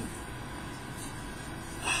 and.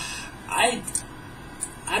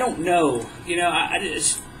 I don't know. You know, I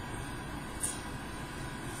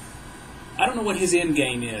don't know what his end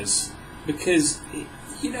game is, because,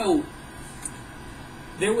 you know,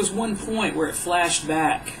 there was one point where it flashed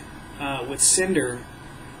back with Cinder,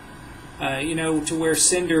 you know, to where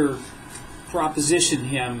Cinder propositioned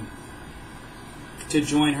him to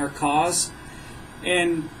join her cause,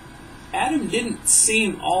 and Adam didn't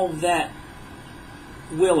seem all that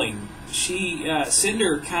willing.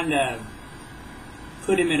 Cinder kind of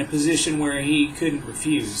put him in a position where he couldn't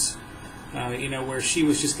refuse. You know, where she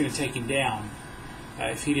was just going to take him down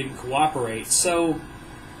if he didn't cooperate. So,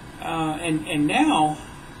 and now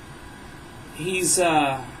he's, you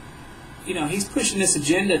know, he's pushing this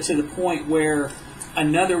agenda to the point where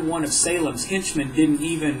another one of Salem's henchmen didn't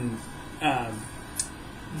even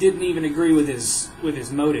agree with his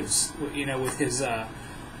motives. You know, with his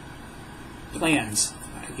plans,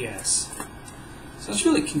 I guess. So it's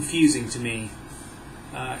really confusing to me.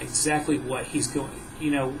 Exactly what he's going,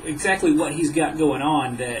 you know, exactly what he's got going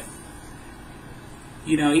on. That,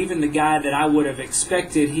 you know, even the guy that I would have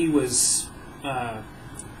expected I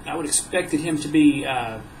would have expected him to be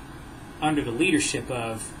under the leadership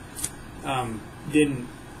of, didn't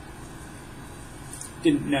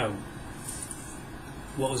know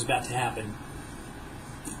what was about to happen.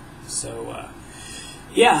 So,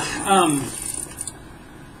 yeah,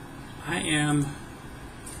 I am.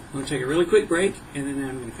 I'm going to take a really quick break, and then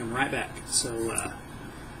I'm going to come right back. So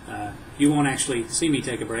you won't actually see me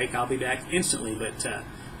take a break. I'll be back instantly, but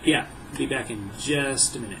yeah, be back in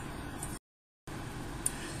just a minute.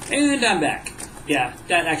 And I'm back. Yeah,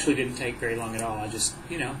 that actually didn't take very long at all. I just,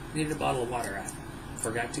 you know, needed a bottle of water. I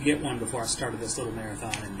forgot to get one before I started this little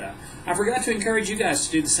marathon, and I forgot to encourage you guys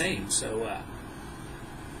to do the same. So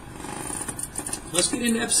let's get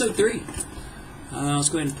into episode 3. Let's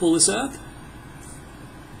go ahead and pull this up.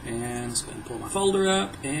 And let's go ahead and pull my folder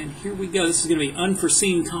up, and here we go. This is going to be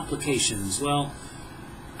unforeseen complications. Well,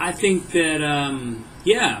 I think that,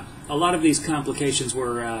 yeah, a lot of these complications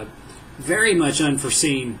were very much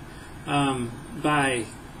unforeseen by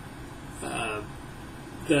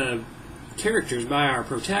the characters, by our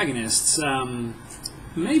protagonists.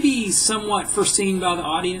 Maybe somewhat foreseen by the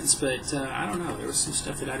audience, but I don't know. There was some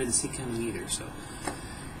stuff that I didn't see coming either, so...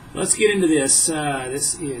 Let's get into this.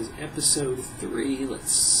 This is episode 3.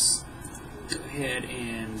 Let's go ahead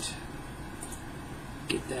and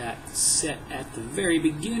get that set at the very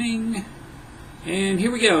beginning. And here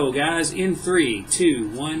we go, guys, in 3, 2,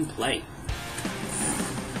 1, play.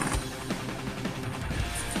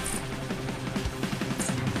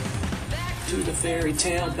 To the fairy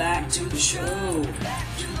tale, back to the show.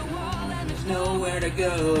 There's nowhere to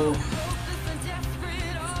go.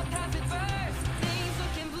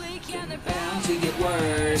 Bound to get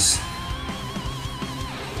worse.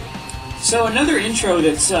 So another intro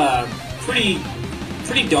that's pretty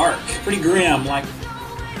dark, pretty grim, like.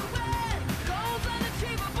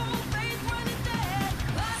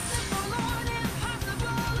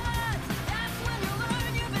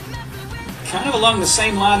 Kind of along the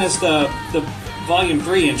same line as the Volume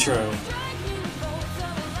 3 intro.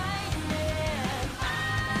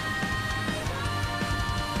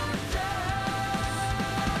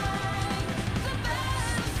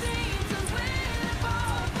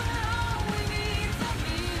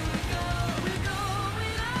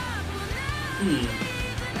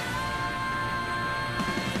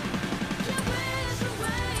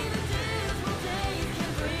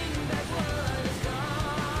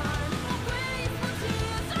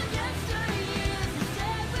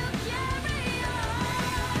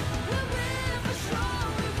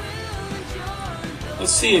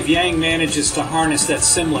 Let's see if Yang manages to harness that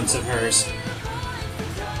semblance of hers.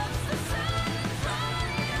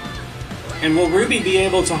 And will RWBY be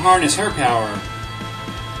able to harness her power?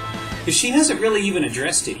 Because she hasn't really even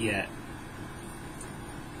addressed it yet.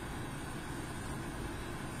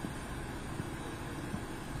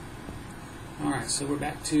 Alright, so we're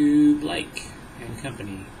back to Blake and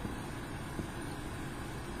company.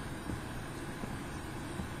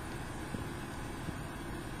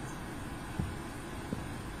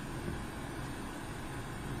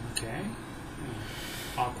 Okay.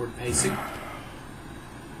 Awkward pacing.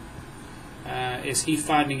 Is he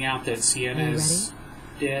finding out that Sienna is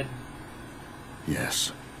dead?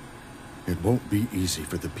 Yes. It won't be easy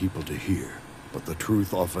for the people to hear, but the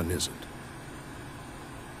truth often isn't.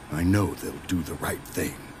 I know they'll do the right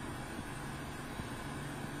thing.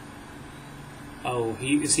 Oh,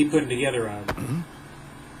 is he putting together a...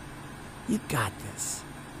 You got this.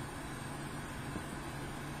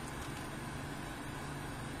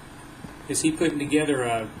 Is he putting together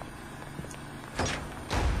a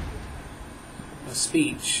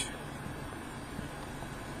speech?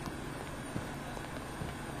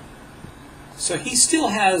 So he still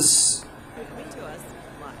has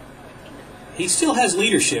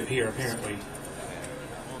leadership here, apparently.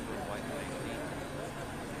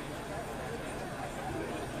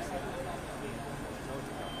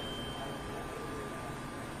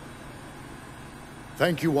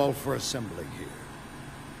 Thank you all for assembling here.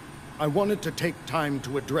 I wanted to take time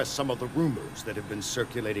to address some of the rumors that have been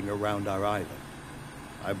circulating around our island.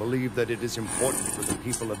 I believe that it is important for the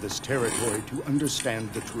people of this territory to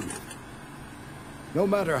understand the truth. No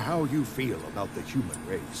matter how you feel about the human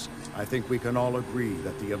race, I think we can all agree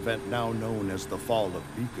that the event now known as the Fall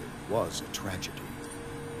of Beacon was a tragedy.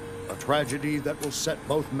 A tragedy that will set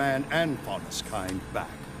both man and faunus kind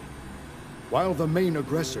back. While the main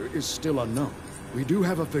aggressor is still unknown, we do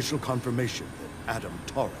have official confirmation that Adam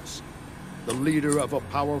Taurus, the leader of a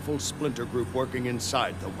powerful splinter group working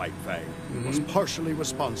inside the White Fang, was partially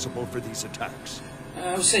responsible for these attacks.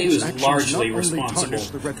 I would say he was largely responsible. Not only tarnish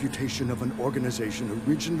the reputation of an organization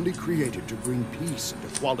originally created to bring peace and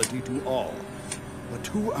equality to all, but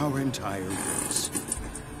to our entire race.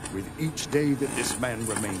 With each day that this man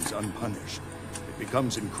remains unpunished, it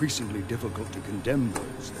becomes increasingly difficult to condemn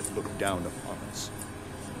those that look down upon us.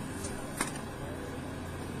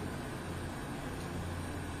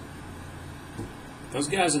 Those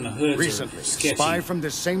guys in the hoods Recently, are a sketchy. spy from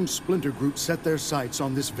this same splinter group set their sights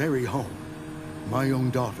on this very home. My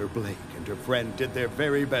own daughter, Blake, and her friend did their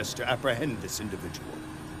very best to apprehend this individual.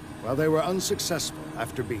 While they were unsuccessful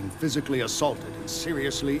after being physically assaulted and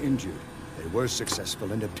seriously injured, they were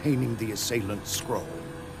successful in obtaining the assailant's scroll.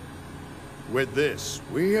 With this,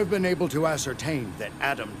 we have been able to ascertain that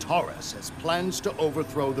Adam Taurus has plans to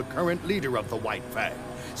overthrow the current leader of the White Fang,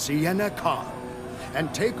 Sienna Khan,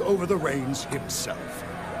 and take over the reins himself.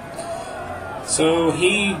 So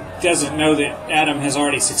he doesn't know that Adam has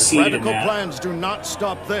already succeeded in His radical that. plans do not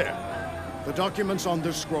stop there. The documents on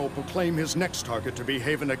this scroll proclaim his next target to be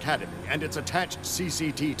Haven Academy and its attached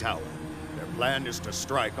CCT tower. Their plan is to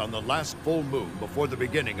strike on the last full moon before the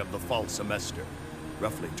beginning of the fall semester,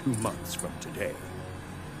 roughly 2 months from today.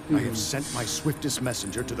 I have sent my swiftest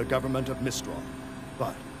messenger to the government of Mistral,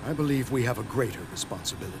 but I believe we have a greater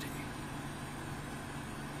responsibility.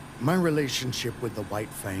 My relationship with the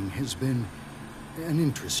White Fang has been an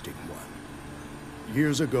interesting one.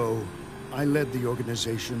 Years ago, I led the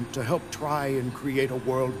organization to help try and create a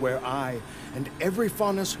world where I and every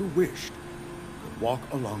Faunus who wished could walk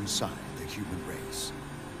alongside the human race.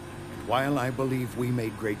 And while I believe we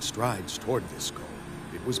made great strides toward this goal,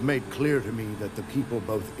 it was made clear to me that the people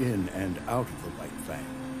both in and out of the White Fang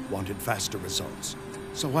wanted faster results.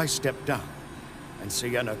 So I stepped down, and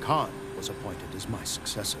Sienna Khan was appointed as my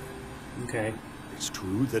successor. Okay. It's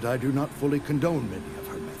true that I do not fully condone many of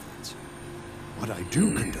her methods. What I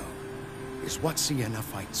do condone is what Sienna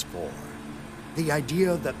fights for. The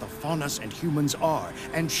idea that the Faunus and humans are,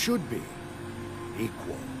 and should be,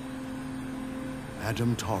 equal.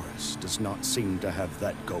 Adam Taurus does not seem to have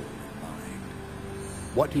that goal in mind.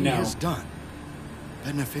 What he has done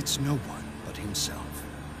benefits no one but himself.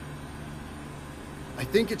 I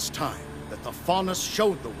think it's time that the Faunus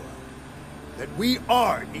showed the world that we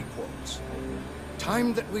are equals.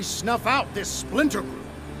 Time that we snuff out this splinter group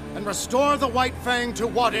and restore the White Fang to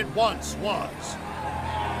what it once was.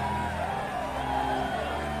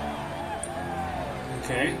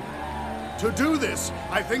 Okay. To do this,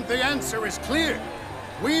 I think the answer is clear.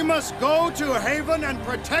 We must go to Haven and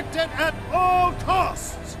protect it at all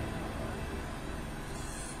costs.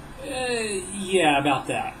 Yeah, about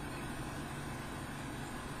that.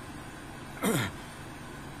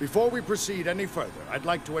 Before we proceed any further, I'd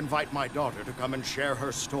like to invite my daughter to come and share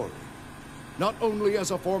her story. Not only as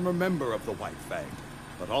a former member of the White Fang,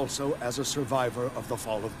 but also as a survivor of the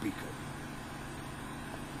fall of Beacon.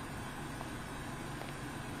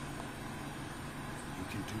 You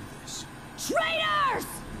can do this. Traitors!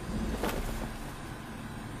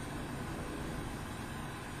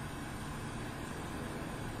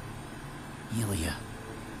 Ilya.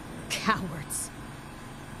 Cowards.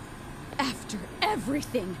 After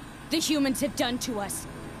everything the humans have done to us,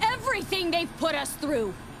 everything they've put us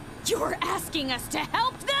through, you're asking us to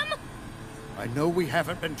help them? I know we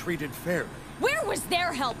haven't been treated fairly. Where was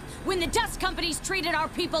their help when the dust companies treated our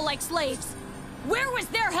people like slaves? Where was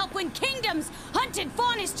their help when kingdoms hunted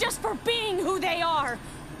Faunus just for being who they are?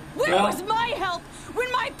 Where was my help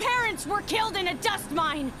when my parents were killed in a dust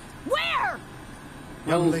mine? Where?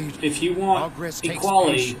 Young lady, if you want progress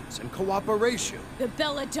equality takes patience and cooperation. The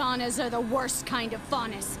Belladonnas are the worst kind of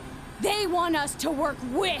Faunus. They want us to work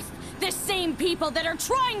with the same people that are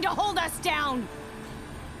trying to hold us down.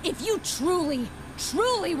 If you truly,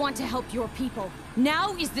 truly want to help your people,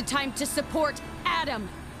 now is the time to support Adam,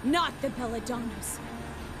 not the Belladonnas.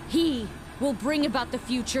 He will bring about the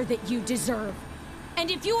future that you deserve. And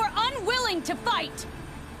if you are unwilling to fight,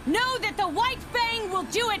 know that the White Fang will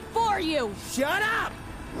do it for you! Shut up!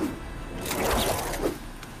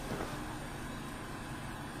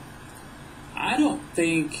 I don't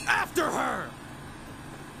think... After her!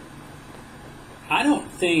 I don't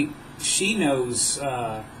think she knows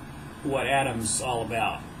what Adam's all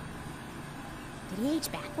about. Did he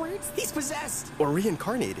age backwards? He's possessed! Or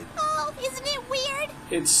reincarnated. Oh, isn't it weird?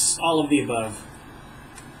 It's all of the above.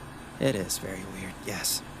 It is very weird,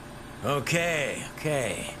 yes. Okay.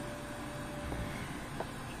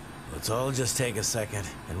 Let's all just take a second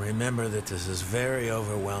and remember that this is very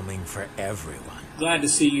overwhelming for everyone. Glad to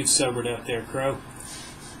see you sobered up there, Crow.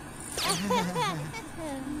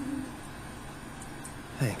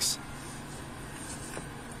 Thanks.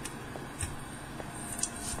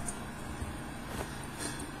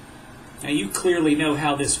 Now you clearly know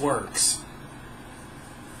how this works.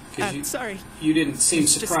 Sorry. You didn't seem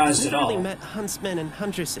surprised at all. I've never really met huntsmen and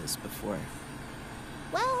huntresses before.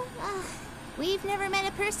 Well, we've never met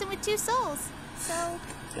a person with two souls, so...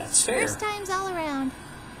 That's fair. First time's all around.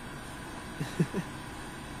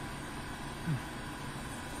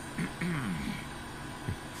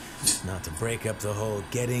 Not to break up the whole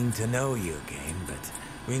getting to know you game, but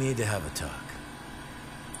we need to have a talk.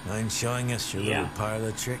 Mind showing us your little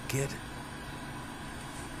parlor trick, kid?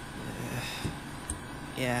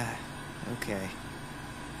 Yeah, okay.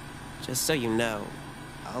 Just so you know,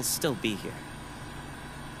 I'll still be here.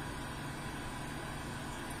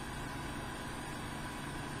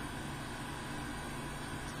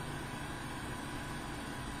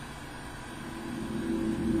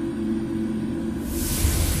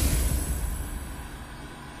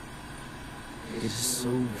 It is so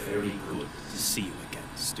very good to see you again,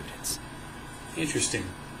 students. Interesting.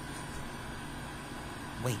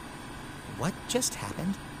 Wait, what just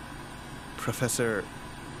happened? Professor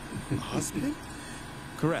Osmond?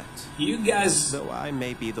 Correct. You guys... Though I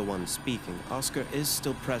may be the one speaking, Oscar is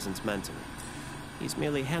still present mentally. He's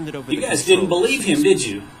merely handed over the You guys didn't believe him, did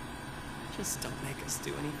you? Just don't make us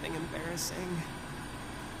do anything embarrassing.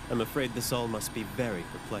 I'm afraid this all must be very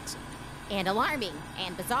And alarming,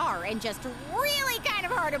 and bizarre, and just really kind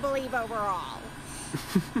of hard to believe overall.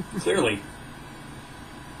 Clearly.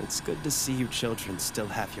 It's good to see you children still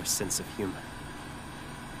have your sense of humor.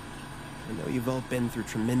 I know you've all been through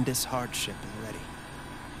tremendous hardship already.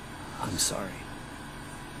 I'm sorry.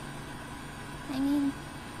 I mean,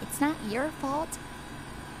 it's not your fault.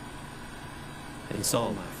 It's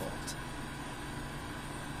all my fault.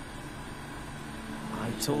 I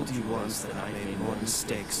told you once that I made more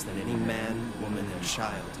mistakes than any man, woman, and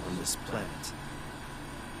child on this planet.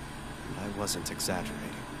 And I wasn't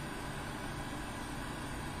exaggerating.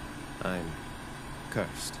 I'm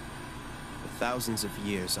cursed. For thousands of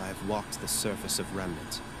years, I have walked the surface of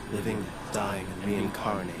Remnant, living, dying, and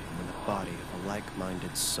reincarnating in the body of a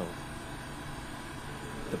like-minded soul.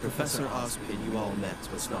 The Professor Osby you all met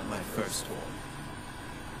was not my first form,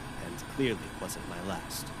 and clearly wasn't my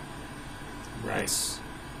last. Right. It's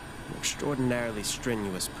an extraordinarily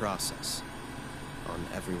strenuous process on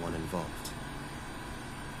everyone involved.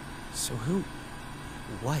 So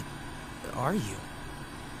what are you?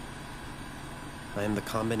 I am the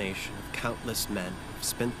combination of countless men who've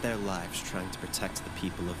spent their lives trying to protect the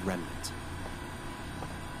people of Remnant.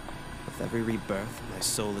 With every rebirth, my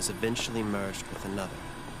soul is eventually merged with another.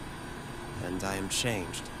 And I am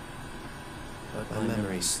changed. But my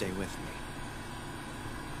memories stay with me.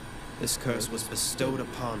 This curse was bestowed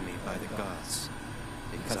upon me by the gods,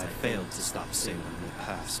 because I failed to stop Salem in the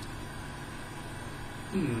past.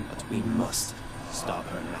 But we must stop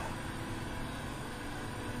her now.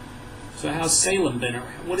 So how's Salem been?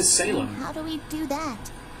 What is Salem? How do we do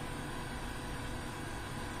that?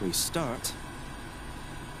 We start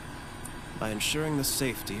by ensuring the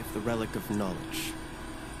safety of the Relic of Knowledge.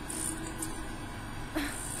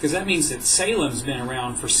 Because that means that Salem's been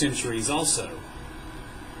around for centuries also.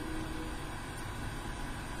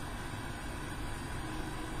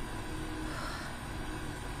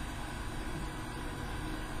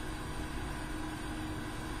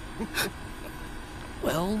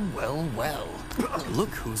 Well. Look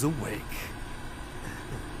who's awake.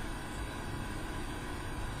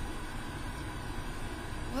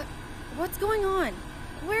 What's going on?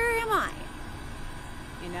 Where am I?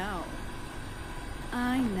 You know,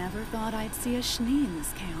 I never thought I'd see a Schnee in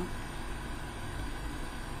this camp.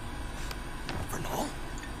 Vernal?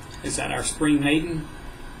 Is that our spring maiden?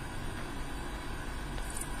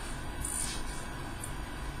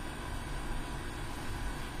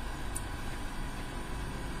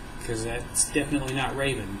 Because that's definitely not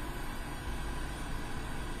Raven.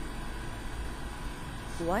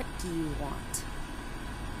 What do you want?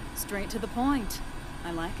 Straight to the point.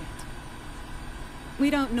 I like it. We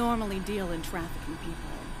don't normally deal in trafficking people.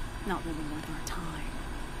 Not really worth our time.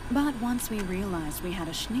 But once we realized we had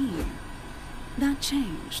a Schnee, that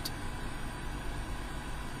changed.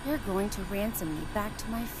 You're going to ransom me back to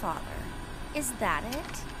my father. Is that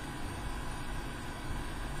it?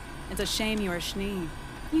 It's a shame you're a Schnee.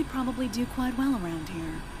 You'd probably do quite well around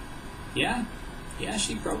here. Yeah? Yeah,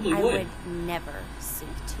 she probably I would. would never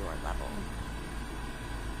sink to your level.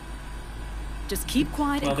 Just keep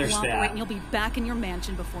quiet Well, and there's cooperate that. and you'll be back in your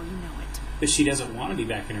mansion before you know it. But she doesn't want to be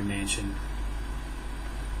back in her mansion.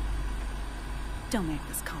 Don't make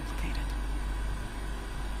this complicated.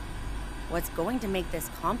 What's going to make this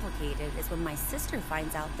complicated is when my sister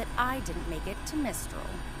finds out that I didn't make it to Mistral.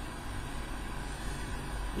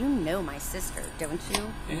 You know my sister, don't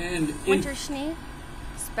you? And Winter Schnee,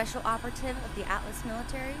 special operative of the Atlas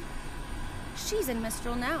military. She's in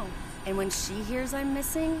Mistral now, and when she hears I'm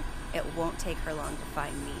missing, it won't take her long to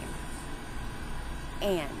find me.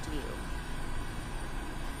 And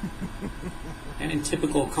you. And in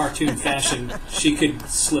typical cartoon fashion, she could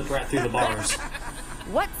slip right through the bars.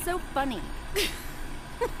 What's so funny?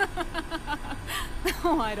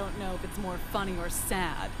 Oh, I don't know if it's more funny or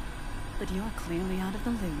sad, but you're clearly out of the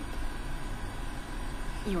loop.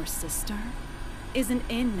 Your sister isn't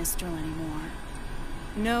in Mistral anymore.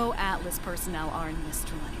 No Atlas personnel are in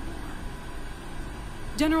Mistral anymore.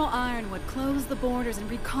 General Ironwood closed the borders and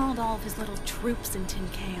recalled all of his little troops in tin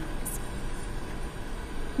cans.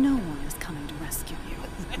 No one is coming to rescue you.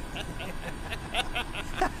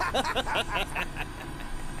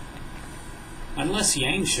 Unless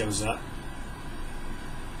Yang shows up.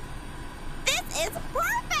 This is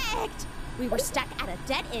perfect! We were stuck at a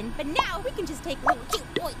dead end, but now we can just take little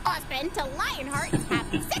cute boy Osmond to Lionheart and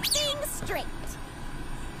have six things straight.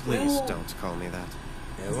 Please don't call me that.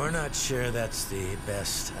 Yeah, we're not sure that's the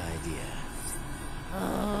best idea.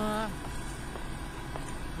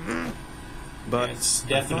 But It's I thought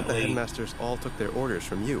the definitely- headmasters all took their orders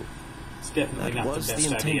from you. It's definitely That not was the the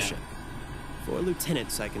best idea. intention. For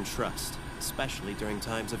lieutenants I can trust, especially during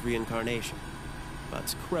times of reincarnation.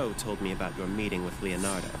 But Crow told me about your meeting with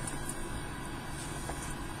Leonardo.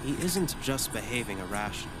 He isn't just behaving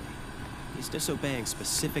irrationally. He's disobeying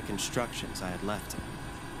specific instructions I had left him.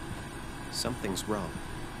 Something's wrong.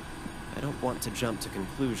 I don't want to jump to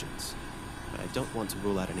conclusions, but I don't want to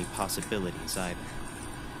rule out any possibilities either.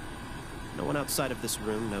 No one outside of this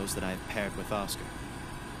room knows that I have paired with Oscar,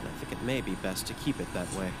 and I think it may be best to keep it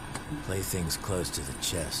that way. Play things close to the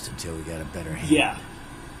chest until we got a better hand. Yeah.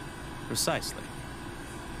 Precisely.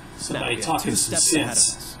 Somebody now we have talking two some steps ahead of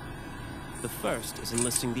sense. us. The first is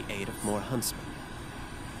enlisting the aid of more huntsmen.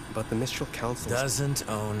 But the Mistral Council doesn't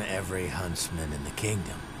own every huntsman in the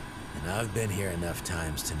kingdom. And I've been here enough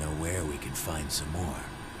times to know where we can find some more.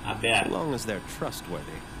 I bet. So long as they're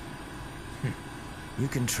trustworthy. You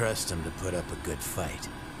can trust them to put up a good fight.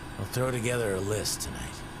 I'll throw together a list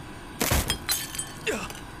tonight.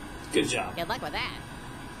 Good job. Good luck with that.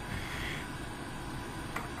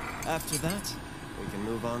 After that, we can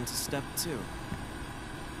move on to step 2.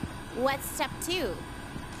 What's step 2?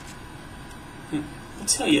 I'll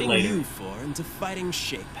tell you Getting later. you 4 into fighting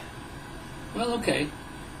shape. Well, okay.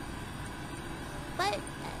 But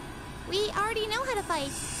we already know how to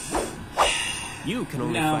fight. You can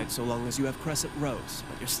only No. fight so long as you have Crescent Rose,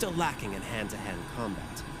 but you're still lacking in hand-to-hand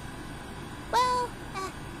combat. Well,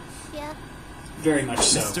 yeah. Very much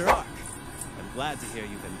so. Mr. Ark, I'm glad to hear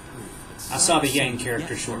you've improved. But I saw the some Yang have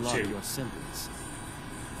character yet to short, unlock too. Your symbols.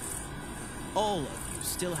 All of you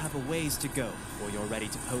still have a ways to go before you're ready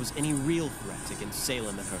to pose any real threat against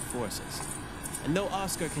Salem and her forces. And though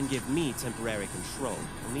Oscar can give me temporary control,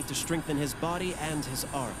 we'll need to strengthen his body and his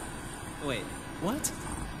armor. Wait, what?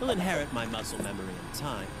 He'll inherit my muscle memory in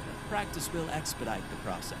time, but practice will expedite the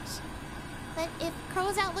process. But if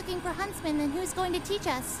Crow's out looking for huntsmen, then who's going to teach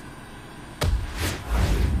us?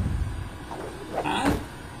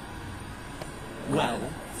 Well,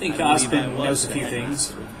 I think believe Oscar I was knows a the few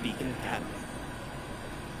headmaster things. of Beacon Academy.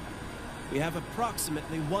 We have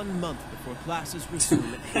approximately 1 month before classes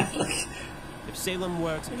resume at 8. If Salem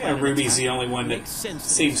were to plan an Ruby's the attack, only one it that makes sense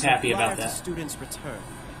seems to do so happy about prior to that. students' return.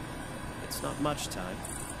 It's not much time,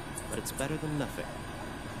 but it's better than nothing.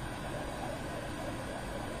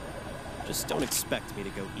 Just don't expect me to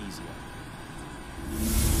go easy on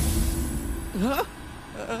you.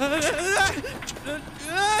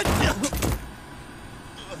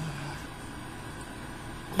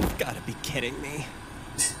 You've got to be kidding me.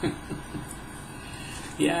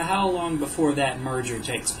 Yeah, how long before that merger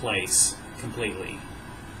takes place completely?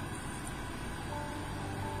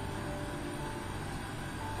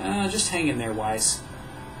 Just hang in there, Weiss.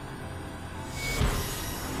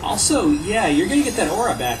 Also, yeah, you're gonna get that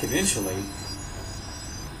aura back eventually.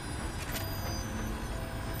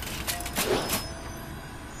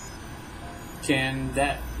 Can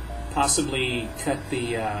that possibly cut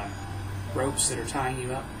the ropes that are tying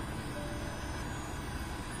you up?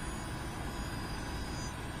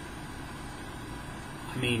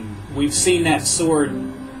 I mean, we've seen that sword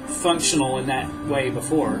functional in that way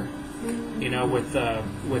before. You know, with the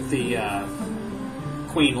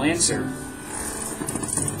Queen Lancer.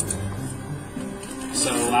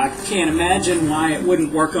 So I can't imagine why it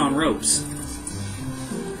wouldn't work on ropes.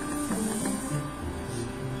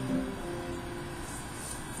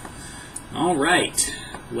 All right.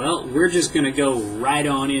 Well, we're just going to go right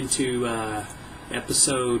on into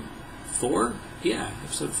episode 4. Yeah,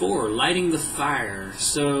 episode 4, Lighting the Fire.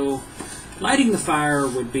 So, lighting the fire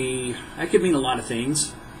would be, that could mean a lot of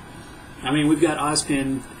things. I mean, we've got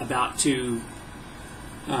Ozpin about to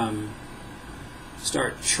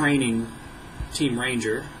start training Team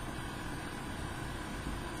Ranger.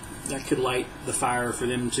 That could light the fire for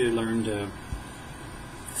them to learn to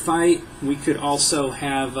fight. We could also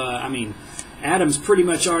have, I mean, Adam's pretty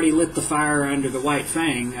much already lit the fire under the White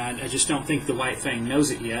Fang. I just don't think the White Fang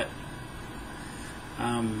knows it yet.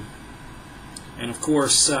 And of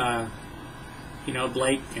course, you know,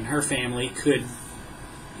 Blake and her family could,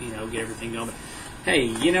 you know, get everything going. But hey,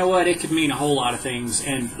 you know what? It could mean a whole lot of things.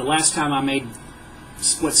 And the last time I made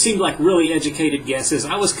what seemed like really educated guesses,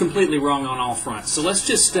 I was completely wrong on all fronts. So let's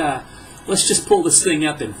just pull this thing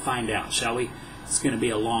up and find out, shall we? It's going to be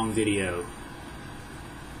a long video.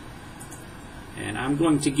 And I'm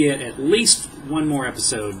going to get at least one more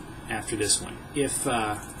episode after this one, if,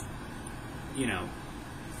 you know,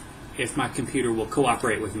 if my computer will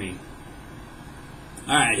cooperate with me.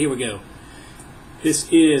 Alright, here we go. This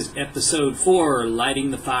is episode 4, Lighting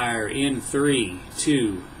the Fire, in 3,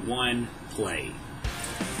 2, 1, play.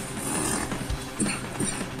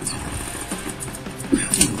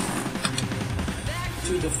 Back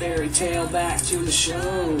to the fairy tale, back to the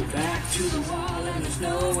show, back to the wall, and there's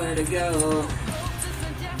nowhere to go.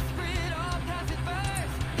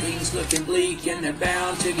 Things looking bleak and they're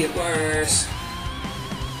bound to get worse.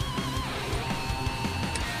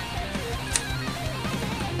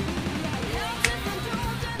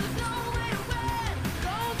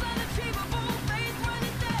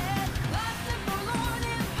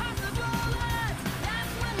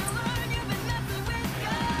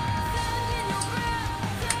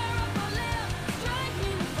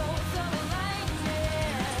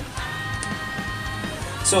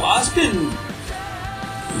 So Ozpin,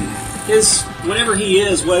 whatever he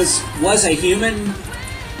is, was a human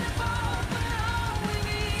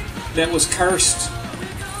that was cursed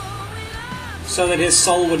so that his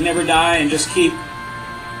soul would never die and just keep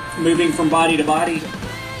moving from body to body?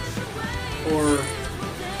 Or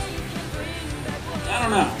I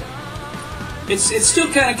don't know. It's still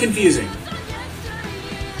kind of confusing.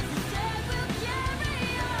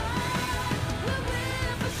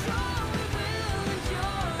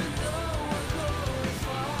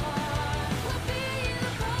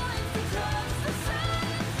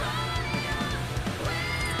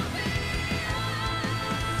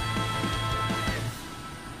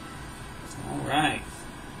 All right.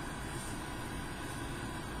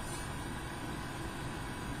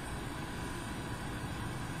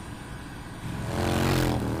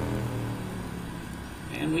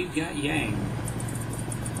 And we've got Yang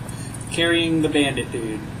carrying the bandit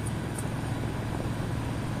dude.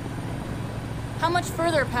 How much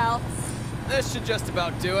further, pal? This should just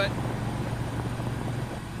about do it.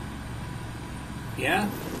 Yeah?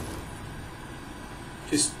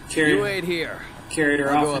 Just carried, You wait here. carried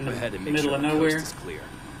her I'll go off up in ahead the and make middle sure of the nowhere. coast is clear.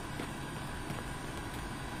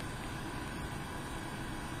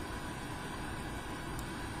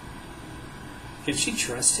 Can she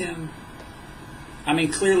trust him? I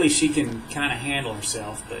mean, clearly she can kind of handle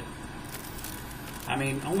herself, but I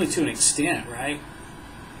mean, only to an extent, right?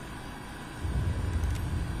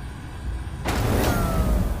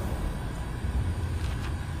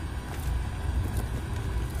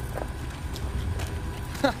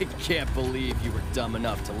 I can't believe you were dumb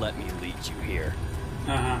enough to let me lead you here.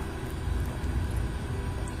 Uh-huh.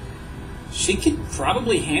 She could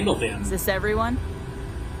probably handle them. Is this everyone?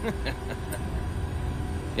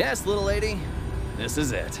 Yes, little lady. This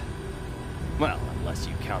is it. Well, unless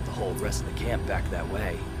you count the whole rest of the camp back that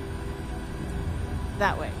way.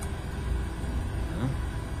 That way. Huh?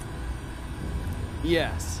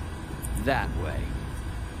 Yes, that way.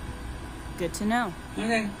 Good to know.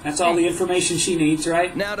 Okay, that's all the information she needs,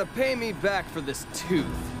 right? Now to pay me back for this tooth,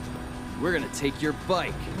 we're gonna take your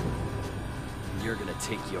bike. You're gonna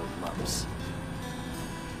take your lumps.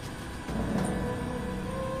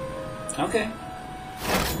 Okay.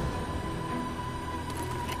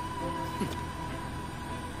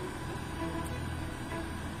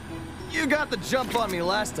 You got the jump on me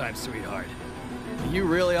last time, sweetheart. You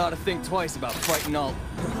really ought to think twice about fighting all...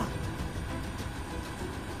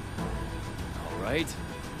 All right.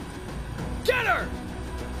 Get her!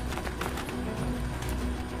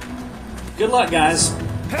 Good luck, guys.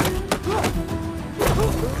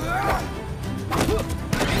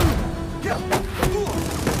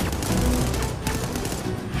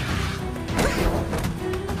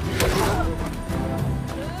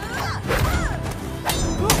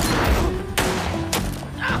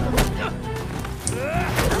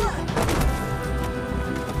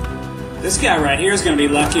 This guy right here is going to be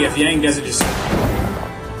lucky if Yang doesn't just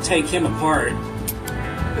take him apart.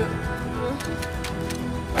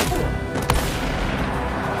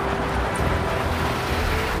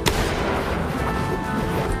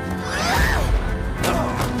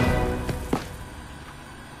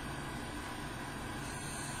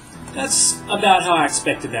 That's about how I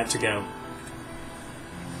expected that to go.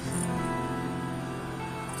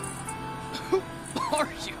 Who are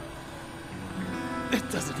you? It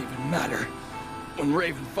doesn't even matter. When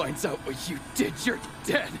Raven finds out what you did, you're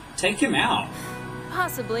dead. Take him out.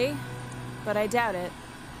 Possibly, but I doubt it.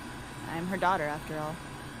 I'm her daughter, after all.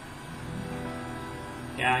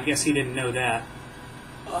 Yeah, I guess he didn't know that.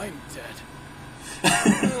 I'm dead.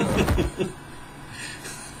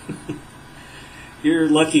 You're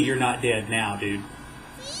lucky you're not dead now, dude.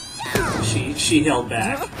 She held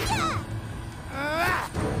back.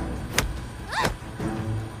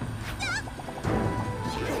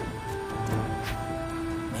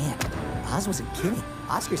 Man, Oz wasn't kidding.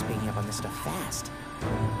 Oscar's picking up on this stuff fast.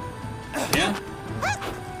 Yeah.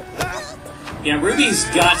 Yeah, Ruby's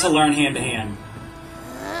got to learn hand to hand.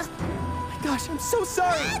 My gosh, I'm so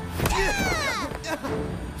sorry.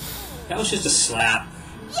 That was just a slap.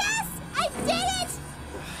 Yes! I did it!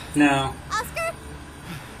 No. Oscar?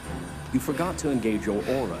 You forgot to engage your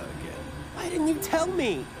aura again. Why didn't you tell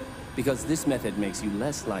me? Because this method makes you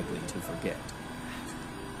less likely to forget.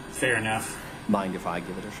 Fair enough. Mind if I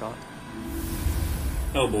give it a shot?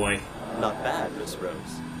 Oh boy. Not bad, Miss Rose.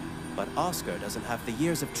 But Oscar doesn't have the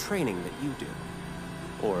years of training that you do.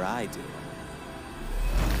 Or I do.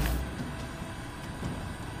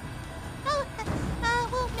 Oh,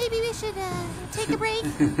 well, maybe we should, take a break.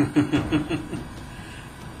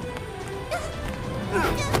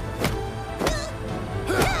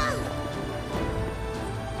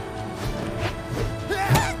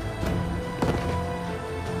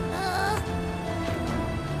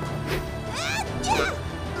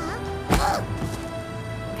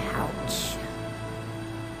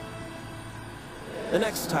 The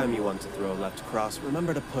next time you want to throw a left cross,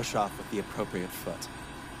 remember to push off with the appropriate foot.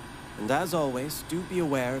 And as always, do be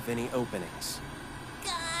aware of any openings.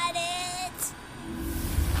 Got it!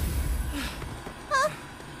 Huh?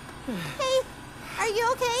 Hey, are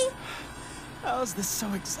you okay? How is this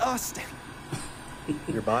so exhausting?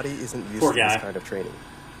 Your body isn't used Poor to guy. this kind of training.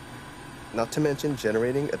 Not to mention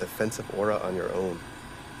generating a defensive aura on your own.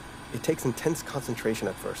 It takes intense concentration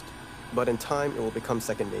at first, but in time it will become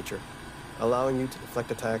second nature, allowing you to deflect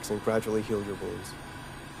attacks and gradually heal your wounds.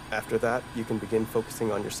 After that, you can begin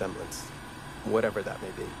focusing on your semblance, whatever that may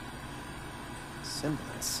be.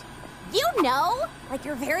 Semblance? You know, like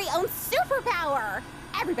your very own superpower.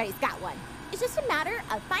 Everybody's got one. It's just a matter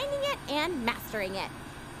of finding it and mastering it.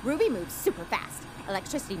 Ruby moves super fast.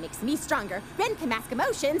 Electricity makes me stronger. Ren can mask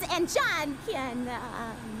emotions, and John can,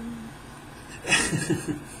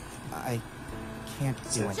 I can't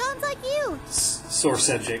do it. John's like you. Sore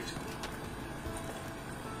subject.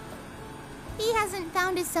 He hasn't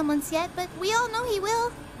found his semblance yet, but we all know he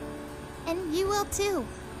will. And you will too.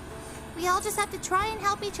 We all just have to try and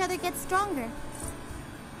help each other get stronger.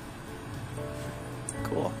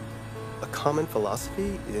 Cool. A common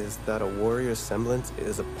philosophy is that a warrior's semblance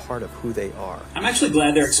is a part of who they are. I'm actually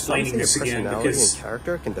glad they're explaining Some say this your again personality because and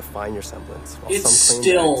character can define your semblance, while it's some claim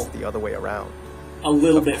still that it's the other way around. a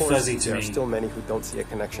little Of bit course, fuzzy to there me. are still many who don't see a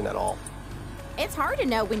connection at all. It's hard to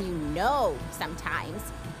know when you know sometimes.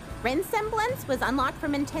 Ren's semblance was unlocked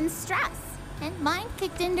from intense stress, and mine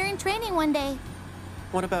kicked in during training one day.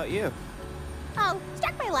 What about you? Oh,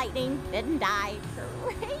 struck by lightning, didn't die.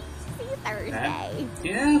 Crazy Thursday.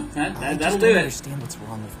 Yeah, I that'll just do don't it. understand what's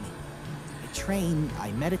wrong with me. I train,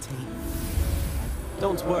 I meditate.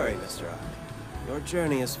 Don't worry, Mr. Ock. Your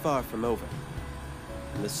journey is far from over.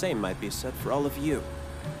 And the same might be said for all of you.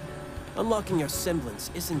 Unlocking your semblance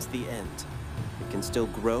isn't the end. It can still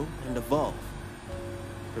grow and evolve.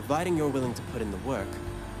 Providing you're willing to put in the work,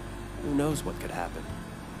 who knows what could happen.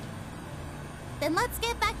 Then let's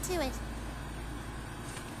get back to it.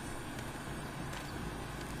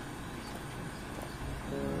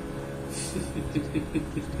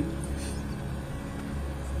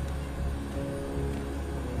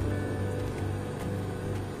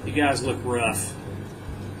 You guys look rough.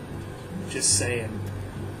 Just saying.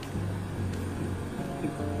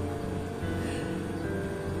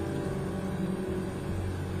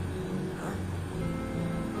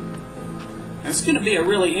 That's going to be a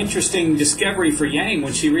really interesting discovery for Yang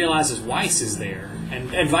when she realizes Weiss is there,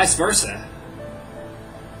 and vice versa.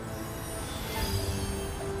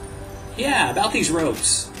 Yeah, about these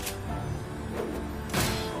ropes.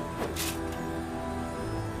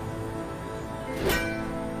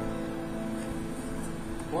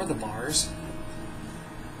 Or the bars.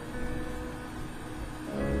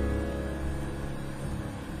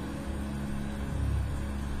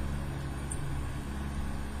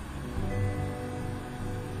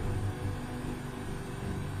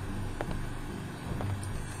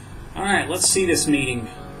 Alright, let's see this meeting.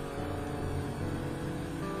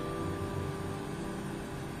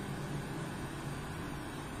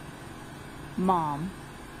 Mom.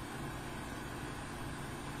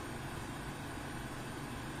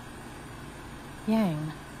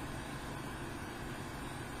 Yang.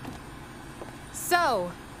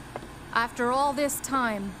 So, after all this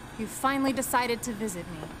time, you finally decided to visit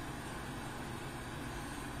me.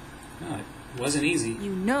 Oh, it wasn't easy.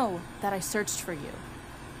 You know that I searched for you.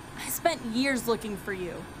 I spent years looking for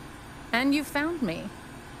you. And you found me.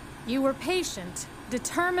 You were patient,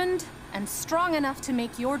 determined, and strong enough to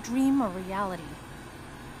make your dream a reality.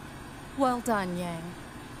 Well done, Yang.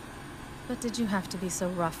 But did you have to be so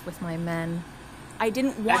rough with my men? I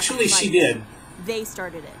didn't want Actually, to fight. she did. They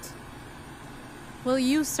started it. Well,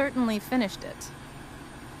 you certainly finished it.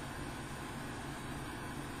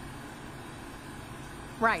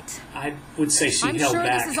 Right. I would say she I'm held sure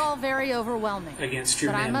back this is all very overwhelming. against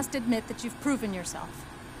your But I men. must admit that you've proven yourself.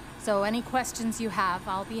 So any questions you have,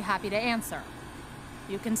 I'll be happy to answer.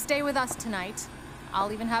 You can stay with us tonight.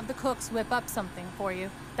 I'll even have the cooks whip up something for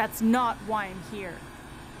you. That's not why I'm here.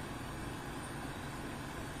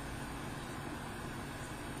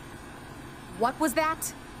 What was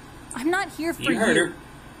that? I'm not here for You heard her.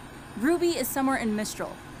 Ruby is somewhere in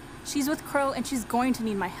Mistral. She's with Crow and she's going to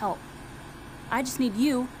need my help. I just need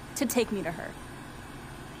you to take me to her.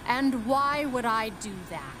 And why would I do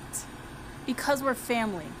that? Because we're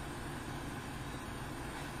family.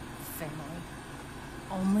 Family.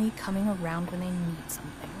 Only coming around when they need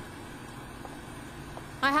something.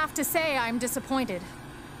 I have to say I'm disappointed.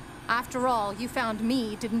 After all, you found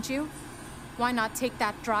me, didn't you? Why not take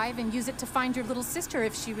that drive and use it to find your little sister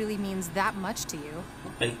if she really means that much to you?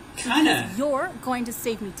 They kind of... Because you're going to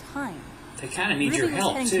save me time. They kind of need Ruby your was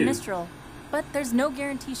help, heading too. to Mistral, but there's no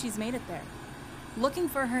guarantee she's made it there. Looking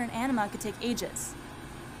for her in Anima could take ages.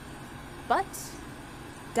 But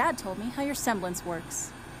Dad told me how your semblance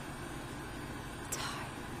works.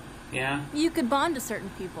 Yeah? You could bond to certain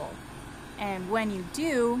people. And when you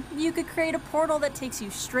do, you could create a portal that takes you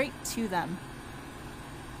straight to them.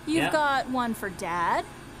 You've got one for Dad,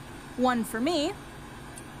 one for me,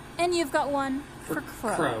 and you've got one for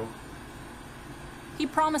Crow. He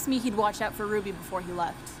promised me he'd watch out for Ruby before he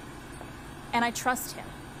left. And I trust him.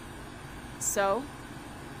 So,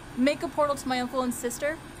 make a portal to my uncle and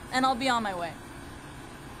sister, and I'll be on my way.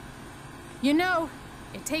 You know,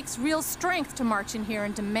 it takes real strength to march in here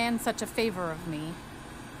and demand such a favor of me.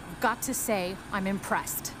 I've got to say, I'm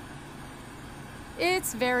impressed.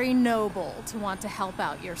 It's very noble to want to help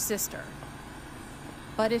out your sister.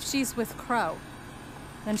 But if she's with Crow,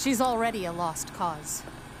 then she's already a lost cause.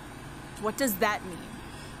 What does that mean?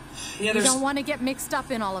 Yeah, you don't want to get mixed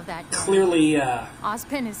up in all of that. Clearly,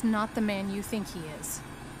 Ozpin is not the man you think he is.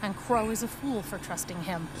 And Crow is a fool for trusting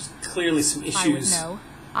him. There's clearly some issues. I would know.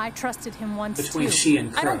 I trusted him once between too. she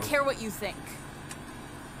and Crow. I don't care what you think.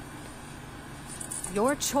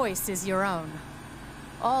 Your choice is your own.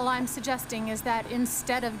 All I'm suggesting is that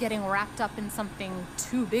instead of getting wrapped up in something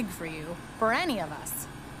too big for you, for any of us,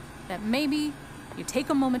 that maybe you take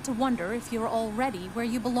a moment to wonder if you're already where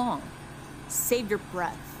you belong. Save your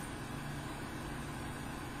breath.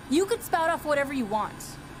 You could spout off whatever you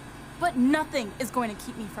want, but nothing is going to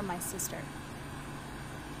keep me from my sister.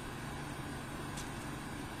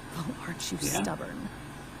 Oh, aren't you stubborn?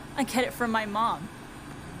 I get it from my mom.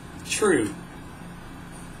 True.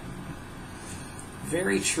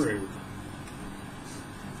 Very true.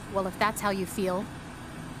 Well, if that's how you feel,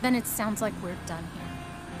 then it sounds like we're done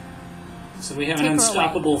here. So we have an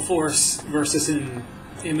unstoppable force versus an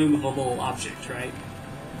immovable object, right?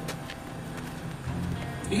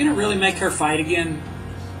 You gonna really make her fight again?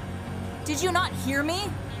 Did you not hear me?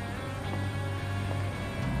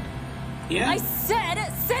 Yeah? I said,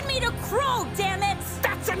 send me to Crow, damn it!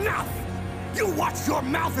 That's enough! You watch your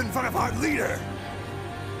mouth in front of our leader!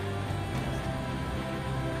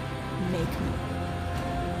 Make me.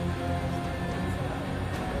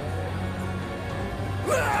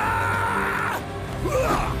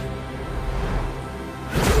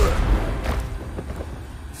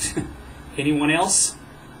 Anyone else?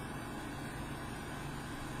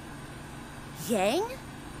 Yang?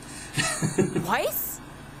 Weiss?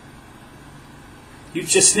 You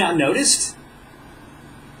just now noticed?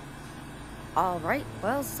 Alright,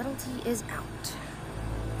 well, subtlety is out.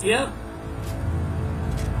 Yep.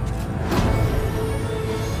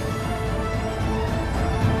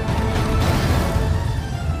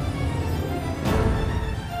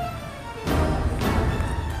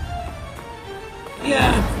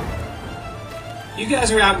 Yeah. You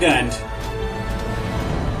guys are outgunned.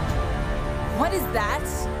 What is that?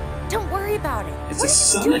 Don't worry about it. It's what a are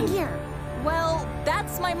summon. you doing here? Well,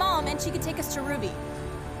 that's my mom, and she could take us to RWBY.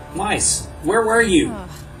 Weiss, where were you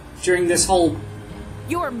during this whole...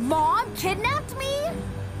 Your mom kidnapped me?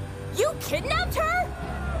 You kidnapped her?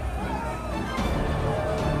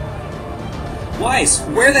 Weiss,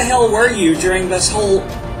 where the hell were you during this whole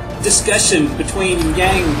discussion between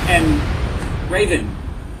Yang and Raven?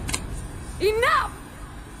 Enough!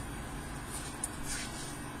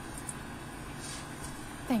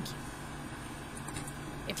 Thank you.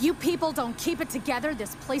 If you people don't keep it together,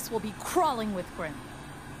 this place will be crawling with Grim.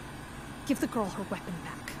 Give the girl her weapon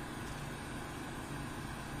back.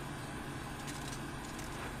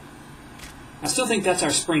 I still think that's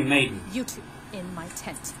our Spring Maiden. You two, in my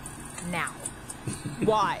tent. Now.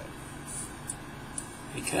 Why?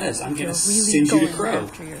 Because I'm gonna If you're really send you to going Crow.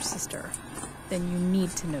 after your sister, then you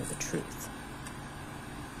need to know the truth.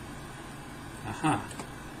 Uh-huh.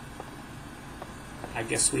 I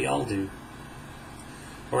guess we all do.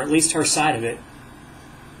 Or at least her side of it.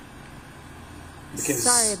 Because...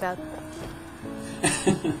 Sorry about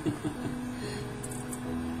that.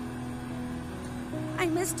 I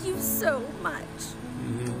missed you so much.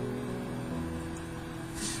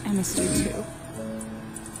 I missed you too.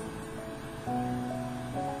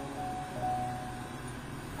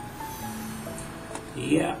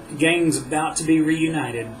 Yeah, gang's about to be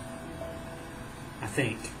reunited. I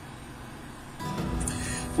think.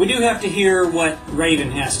 We do have to hear what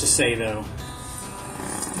Raven has to say, though.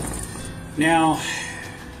 Now,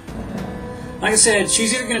 like I said,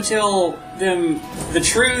 she's either going to tell them the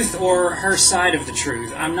truth or her side of the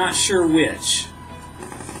truth. I'm not sure which.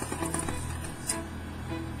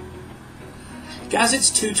 Guys,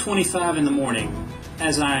 it's 2:25 in the morning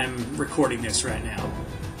as I'm recording this right now.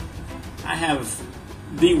 I have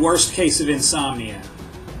the worst case of insomnia.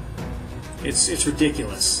 It's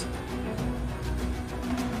ridiculous.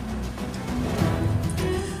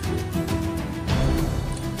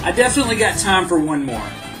 I definitely got time for one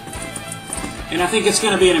more. And I think it's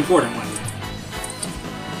going to be an important one.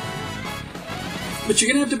 But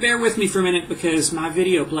you're going to have to bear with me for a minute because my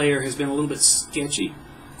video player has been a little bit sketchy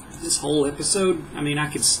this whole episode. I mean, I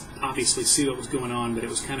could obviously see what was going on, but it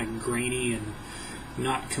was kind of grainy and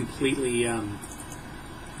not completely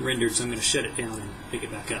rendered, so I'm going to shut it down and pick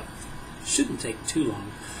it back up. Shouldn't take too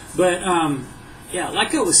long. But, yeah,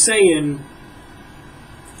 like I was saying,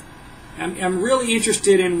 I'm really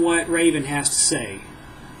interested in what Raven has to say.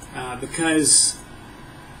 Because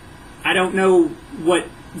I don't know what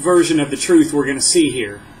version of the truth we're going to see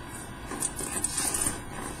here.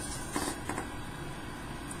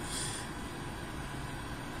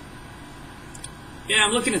 Yeah,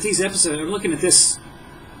 I'm looking at these episodes. I'm looking at this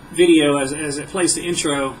video as it plays the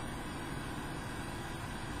intro.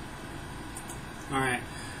 Alright.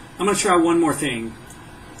 I'm going to try one more thing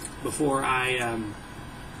before I...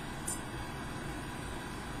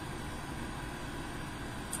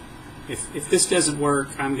 If this doesn't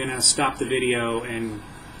work, I'm going to stop the video and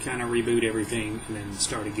kind of reboot everything and then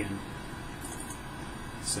start again.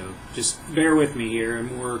 So just bear with me here.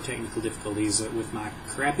 More technical difficulties with my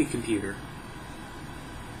crappy computer.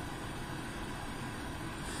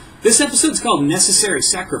 This episode's called Necessary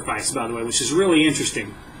Sacrifice, by the way, which is really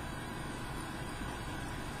interesting.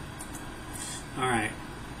 Alright.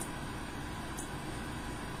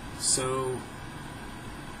 So...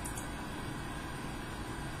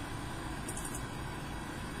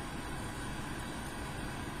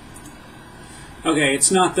 okay,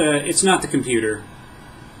 it's not the computer.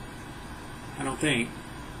 I don't think.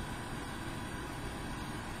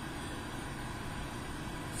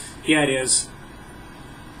 Yeah, it is.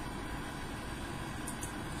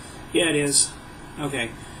 Yeah, it is.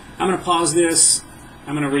 Okay. I'm going to pause this.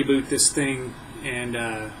 I'm going to reboot this thing, and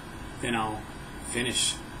then I'll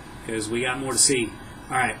finish, because we got more to see.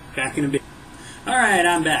 Alright, back in a bit. Alright,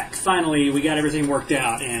 I'm back. Finally, we got everything worked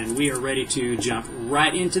out, and we are ready to jump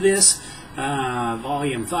right into this.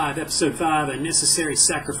 Volume 5, Episode 5, A Necessary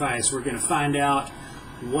Sacrifice. We're going to find out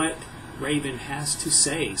what Raven has to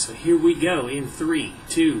say. So here we go in 3,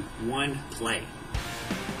 2, 1, play.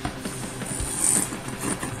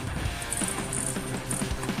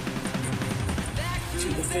 To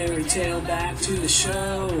the fairy tale, back to the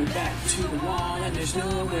show, back to the wall, and there's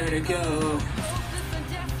nowhere to go.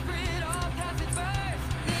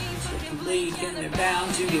 Things are complete and they're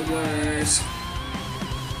bound to get worse.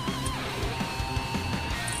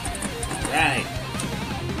 Right.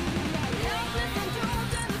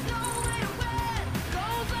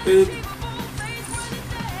 Boop.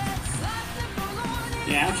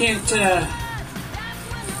 Yeah, I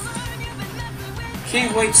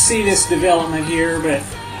can't wait to see this development here, but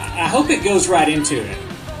I hope it goes right into it.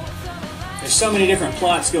 There's so many different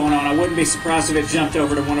plots going on. I wouldn't be surprised if it jumped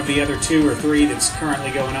over to one of the other 2 or 3 that's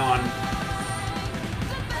currently going on.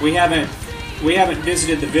 We haven't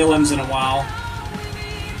visited the villains in a while.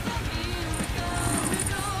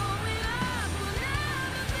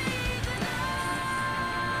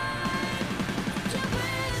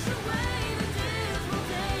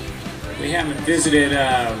 We haven't visited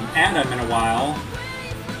Adam in a while,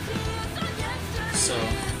 so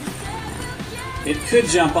it could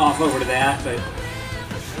jump off over to that. But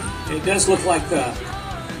it does look like the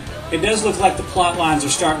plot lines are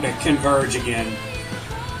starting to converge again.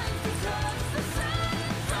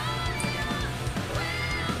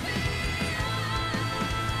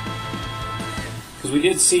 Because we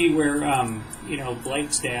did see where you know,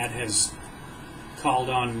 Blake's dad has called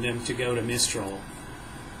on them to go to Mistral.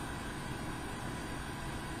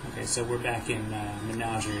 Okay, so we're back in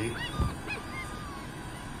Menagerie.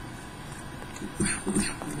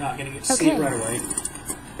 I'm not going to get to see it right away.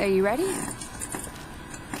 Are you ready?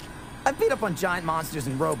 I've beat up on giant monsters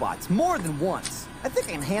and robots more than once. I think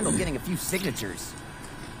I can handle getting a few signatures.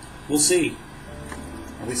 We'll see.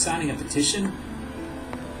 Are we signing a petition?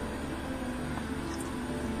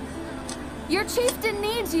 Your chieftain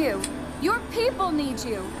needs you. Your people need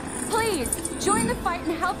you. Please, join the fight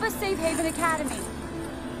and help us save Haven Academy.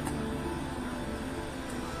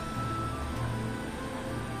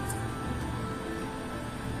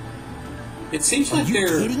 It seems like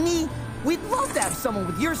they're... Are you kidding me? We'd love to have someone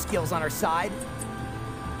with your skills on our side.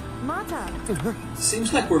 Mata.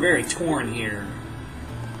 Seems like we're very torn here.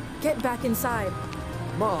 Get back inside.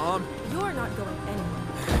 Mom. You're not going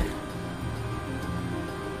anywhere.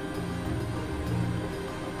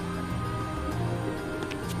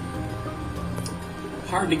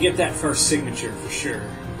 Hard to get that first signature for sure.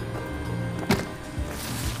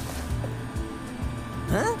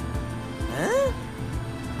 Huh? Huh?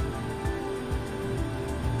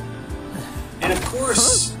 And of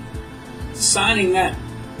course, signing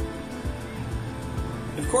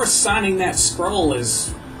that scroll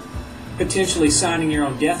is potentially signing your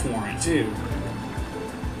own death warrant too.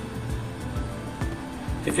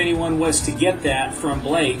 If anyone was to get that from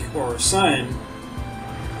Blake or Sun,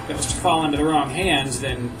 that was to fall into the wrong hands,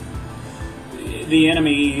 then the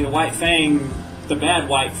enemy, the White Fang, the bad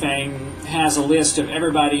White Fang, has a list of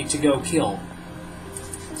everybody to go kill.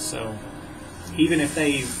 So, even if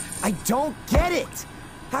they... I don't get it!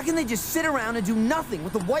 How can they just sit around and do nothing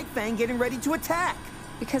with the White Fang getting ready to attack?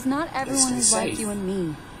 Because not everyone is like safe. you and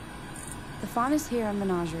me. The Faunus here on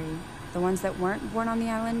Menagerie, the ones that weren't born on the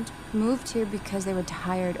island, moved here because they were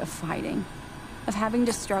tired of fighting, of having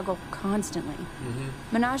to struggle constantly.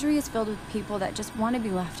 Menagerie is filled with people that just want to be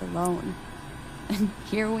left alone. And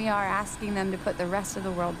here we are asking them to put the rest of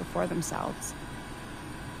the world before themselves.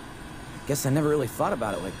 Guess I never really thought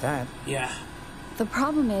about it like that. Yeah. The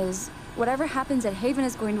problem is, whatever happens at Haven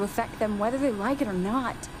is going to affect them whether they like it or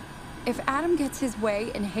not. If Adam gets his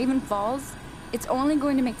way and Haven falls, it's only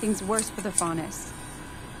going to make things worse for the Faunus.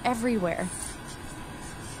 Everywhere.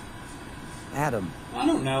 Adam. I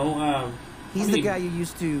don't know. He's the guy you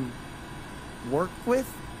used to work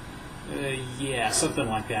with? Yeah, something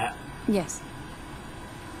like that. Yes.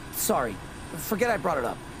 Sorry. Forget I brought it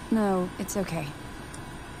up. No, it's okay.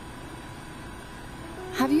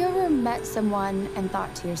 Have you ever met someone and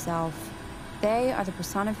thought to yourself, they are the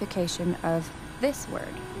personification of this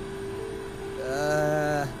word?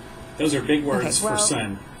 Those are big words Okay, well, for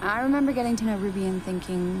Sun. I remember getting to know Ruby and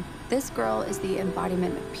thinking, this girl is the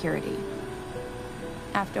embodiment of purity.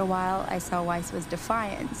 After a while, I saw Weiss was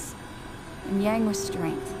defiance, and Yang was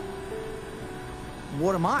strength.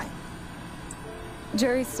 What am I?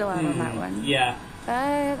 Jury's still out on that one. Yeah.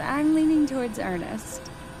 But I'm leaning towards Ernest.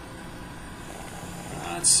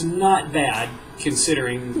 It's not bad,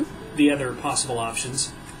 considering the other possible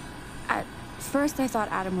options. At first, I thought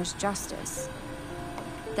Adam was justice.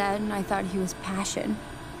 Then, I thought he was passion.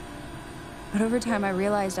 But over time, I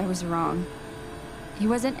realized I was wrong. He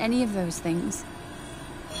wasn't any of those things.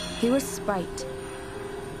 He was spite.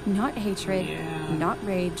 Not hatred, not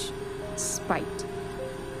rage, spite.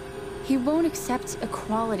 He won't accept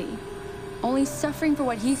equality, only suffering for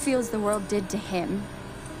what he feels the world did to him.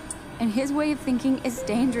 And his way of thinking is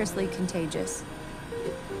dangerously contagious.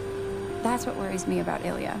 That's what worries me about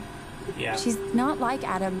Ilya. Yeah. She's not like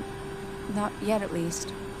Adam, not yet at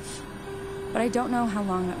least. But I don't know how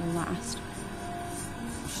long that will last.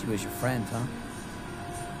 She was your friend, huh?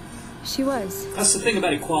 She was. That's the thing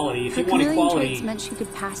about equality. If Her you want chameleon equality, traits meant she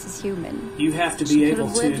could pass as human. you have to She be could able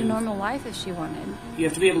have lived a to. normal life if she wanted. You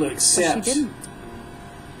have to be able to But accept she didn't.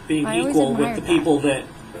 being I always equal with admired the people that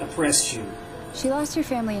oppressed you. She lost her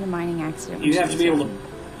family in a mining accident. when You she have to was be able young.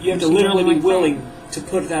 to. You have to She literally joined be the White willing to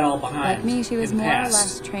put that all behind. Like me, she was and more or pass.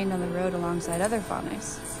 less trained on the road alongside other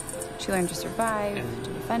Faunus. She learned to survive, to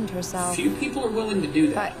defend herself. Few people are willing to do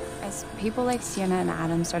that. But as people like Sienna and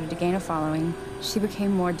Adam started to gain a following, she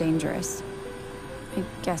became more dangerous. I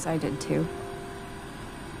guess I did too.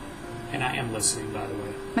 And I am listening, by the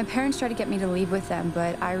way. My parents tried to get me to leave with them,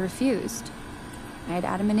 but I refused. I had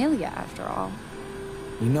Adam and Ilya, after all.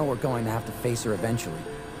 You know we're going to have to face her eventually.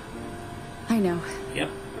 I know. Yep.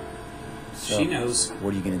 So, She knows.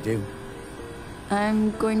 What are you gonna do?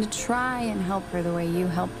 I'm going to try and help her the way you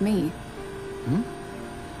helped me. Hmm?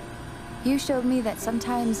 You showed me that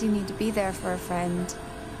sometimes you need to be there for a friend,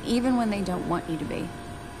 even when they don't want you to be.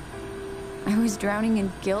 I was drowning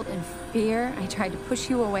in guilt and fear. I tried to push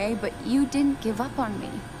you away, but you didn't give up on me.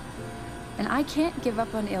 And I can't give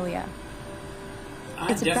up on Ilya.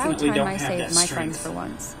 It's about definitely time don't I have saved that my strength. friends for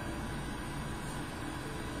once.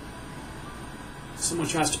 If someone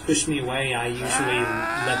tries to push me away, I usually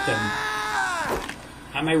let them.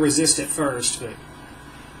 I may resist at first, but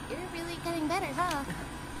You're really getting better, huh?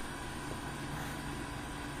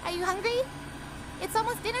 Are you hungry? It's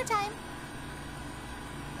almost dinner time.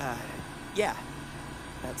 Yeah.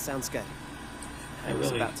 That sounds good. I was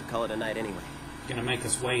really- about to call it a night anyway. gonna make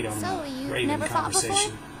us wait on So, the you've Raven never fought before?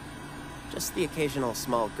 conversation. Just the occasional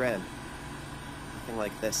small grin. Nothing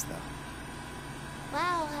like this, though.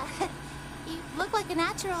 Wow, you look like a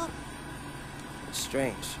natural. It's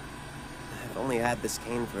strange. I've only had this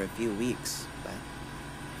cane for a few weeks, but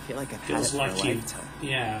I feel like I've had it Feels for like a you. lifetime.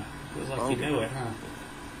 Yeah, feels like Longer. you know it, huh?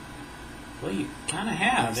 Well, you kind of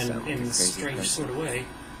have I sound like a in a crazy strange person. sort of way.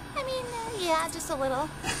 I mean, yeah, just a little.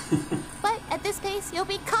 But at this pace, you'll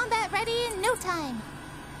be combat ready in no time.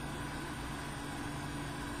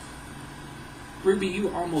 Ruby, you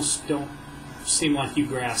almost don't seem like you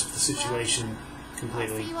grasp the situation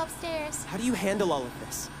completely. I'll see you upstairs. How do you handle all of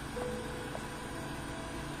this?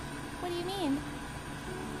 What do you mean?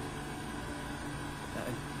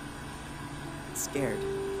 I'm scared.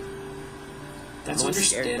 That's More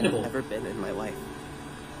scared than understandable. I've ever been in my life.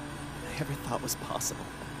 Than I ever thought was possible.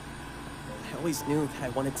 I always knew that I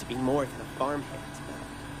wanted to be more than a farmhand.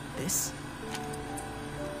 But this?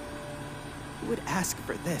 Who would ask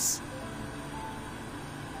for this?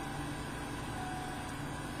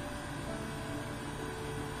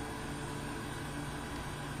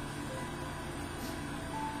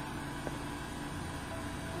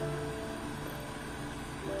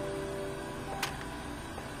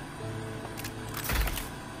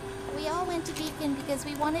 We all went to Beacon because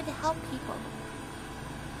we wanted to help people.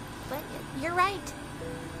 But you're right.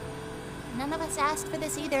 None of us asked for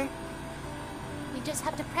this either. We just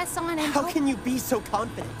have to press on and How hope. can you be so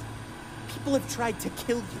confident? People have tried to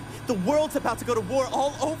kill you. The world's about to go to war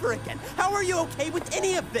all over again. How are you okay with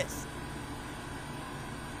any of this?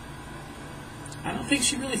 I don't think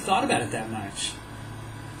she really thought about it that much.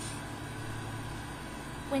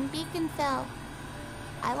 When Beacon fell,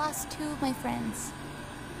 I lost two of my friends.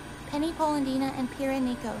 Penny Polandina and Pira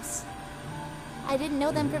Nikos. I didn't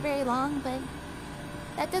know them for very long, but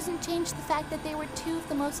that doesn't change the fact that they were two of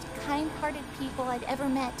the most kind-hearted people I'd ever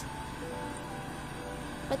met.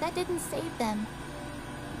 But that didn't save them.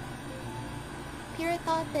 Pira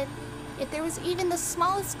thought that if there was even the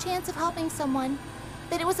smallest chance of helping someone,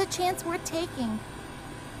 that it was a chance worth taking.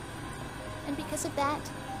 And because of that,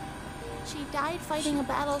 she died fighting a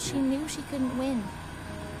battle she knew she couldn't win.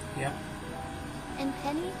 Yep. And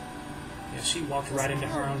Penny? Yeah, she walked right into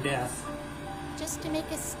her own death. Just to make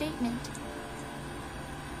a statement.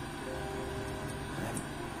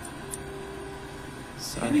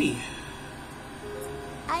 Penny.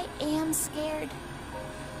 I am scared.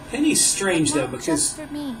 Penny's strange, though, Not because just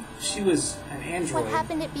for me. she was an android. What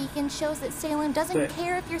happened at Beacon shows that Salem doesn't But-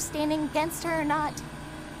 care if you're standing against her or not.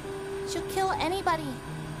 She'll kill anybody.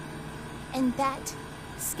 And that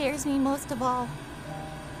scares me most of all.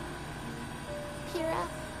 Pira,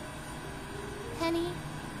 Penny,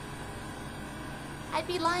 I'd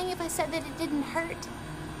be lying if I said that it didn't hurt.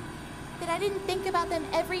 That I didn't think about them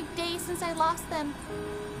every day since I lost them.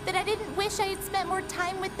 That I didn't wish I had spent more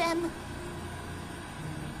time with them.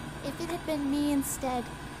 If it had been me instead,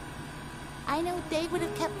 I know they would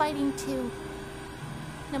have kept fighting too.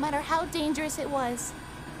 No matter how dangerous it was.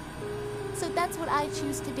 So that's what I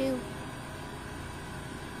choose to do.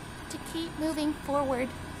 To keep moving forward.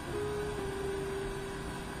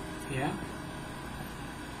 Yeah?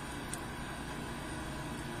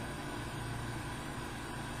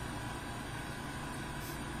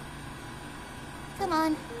 Come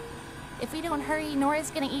on. If we don't hurry,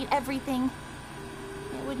 Nora's gonna eat everything.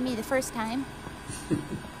 It wouldn't be the first time.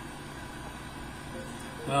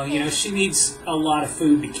 Well, you know, she needs a lot of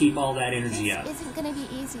food to keep all that energy up. This isn't gonna be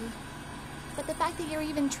easy. But the fact that you're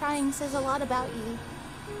even trying says a lot about you.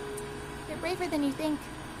 You're braver than you think.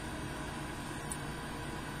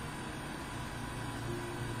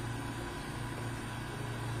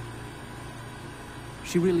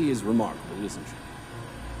 She really is remarkable, isn't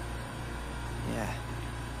she? Yeah.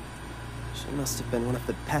 She must have been one of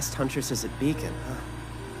the best huntresses at Beacon,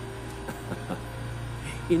 huh?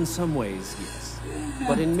 In some ways, yes.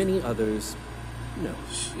 But in many others, no.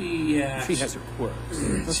 She has her quirks,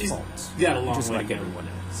 her she's faults, got a long just way like to go. everyone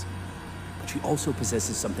else. But she also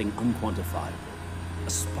possesses something unquantifiable, a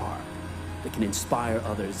spark that can inspire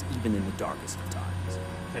others even in the darkest of times.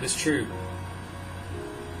 That is true.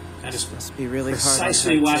 That is must be really hard on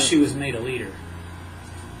precisely her, why too. she was made a leader.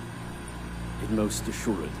 It most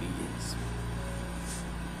assuredly is.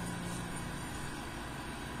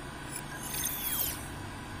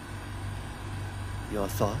 Your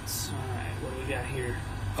thoughts? Alright, what do we got here?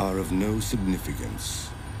 Are of no significance.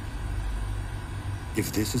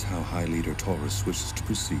 If this is how High Leader Taurus wishes to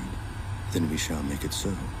proceed, then we shall make it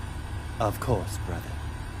so. Of course, brother.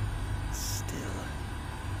 Still.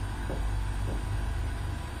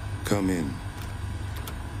 Come in.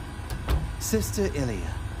 Sister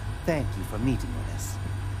Ilya, thank you for meeting with us.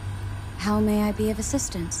 How may I be of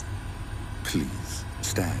assistance? Please,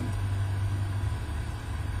 stand.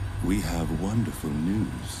 We have wonderful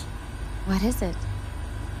news. What is it?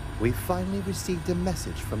 We finally received a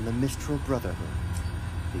message from the Mistral Brotherhood.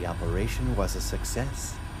 The operation was a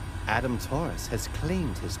success. Adam Taurus has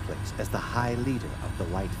claimed his place as the High Leader of the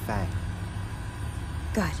White Fang.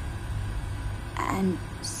 Good. And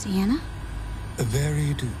Sienna?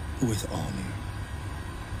 Buried with honor.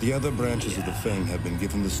 The other branches of the Fang have been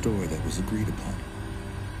given the story that was agreed upon.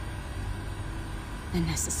 A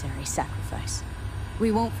necessary sacrifice.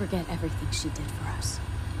 We won't forget everything she did for us.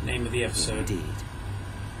 Name of the episode. Indeed.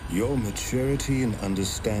 Your maturity and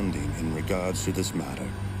understanding in regards to this matter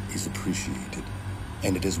is appreciated,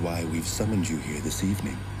 and it is why we've summoned you here this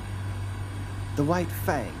evening. The White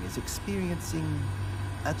Fang is experiencing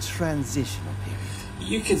a transitional period.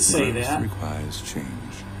 You could say Growth that. requires change.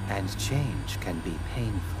 And change can be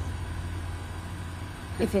painful.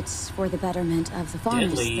 If it's for the betterment of the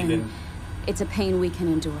Faunus, Deadly, then even. it's a pain we can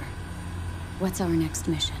endure. What's our next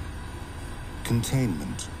mission?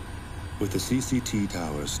 Containment. With the CCT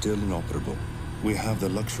tower still inoperable, we have the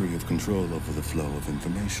luxury of control over the flow of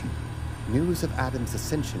information. News of Adam's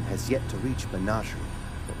ascension has yet to reach Menagerie,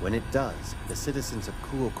 but when it does, the citizens of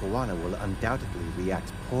Kuokawana will undoubtedly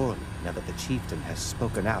react poorly now that the chieftain has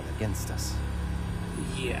spoken out against us.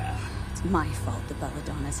 Yeah. It's my fault the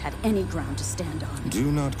Belladonnas had any ground to stand on.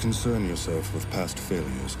 Do not concern yourself with past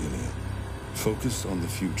failures, Ilya. Focus on the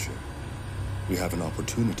future. We have an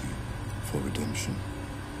opportunity for redemption.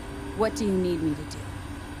 What do you need me to do?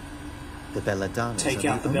 The Belladonnas Take are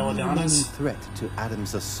out the only remaining Belladonnas? threat to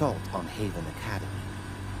Adam's assault on Haven Academy.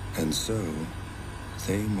 And so,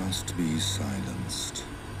 they must be silenced.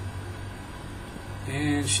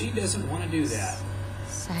 And she doesn't want to do that.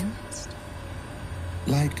 Silenced?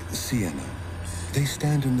 Like Sienna, they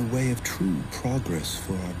stand in the way of true progress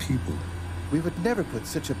for our people. We would never put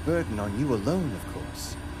such a burden on you alone, of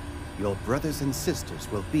course. Your brothers and sisters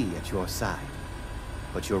will be at your side.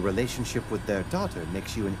 But your relationship with their daughter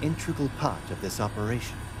makes you an integral part of this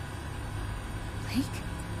operation. Blake?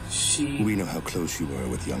 We know how close you were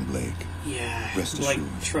with young Blake. Yeah, Rest Blake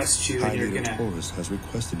assured, trusts you and High you're Leader gonna... Taurus has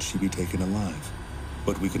requested she be taken alive,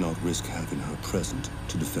 but we cannot risk having her present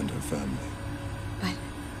to defend her family. But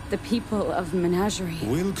the people of Menagerie...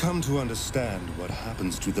 We'll come to understand what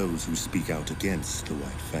happens to those who speak out against the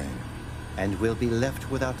White Fang. And we'll be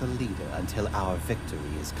left without a leader until our victory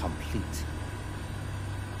is complete.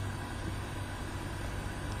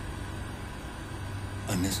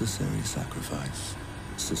 A necessary sacrifice,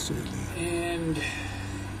 Sister Ilya. And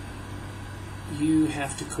you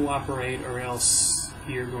have to cooperate or else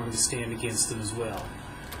you're going to stand against them as well.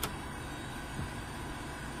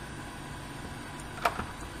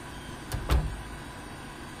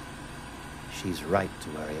 She's right to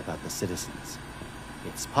worry about the citizens.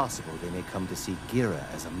 It's possible they may come to see Gira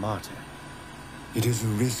as a martyr. It is a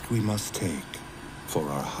risk we must take for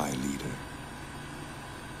our High Leader.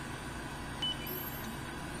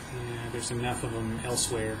 Yeah, there's enough of them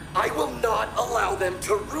elsewhere. I will not allow them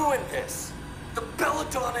to ruin this. The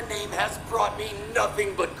Belladonna name has brought me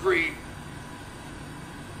nothing but grief.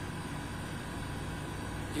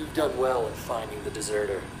 You've done well in finding the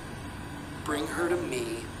deserter. Bring her to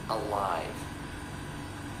me alive.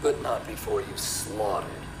 But not before you've slaughtered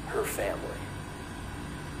her family.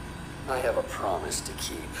 I have a promise to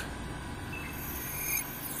keep.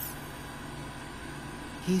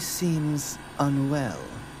 He seems unwell.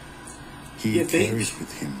 He carries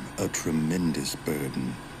with him a tremendous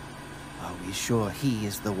burden. Are we sure he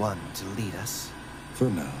is the one to lead us? For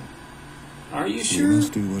now. Are you sure? We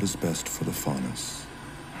must do what is best for the Faunus.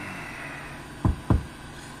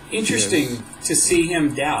 Interesting to see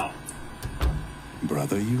him doubt.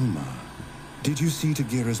 Brother Yuma, did you see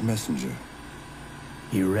Tagira's messenger?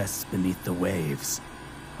 He rests beneath the waves,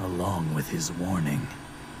 along with his warning.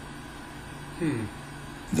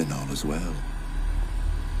 Then all is well.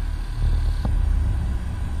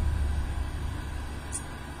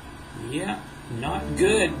 Yeah, not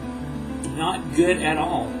good. Not good at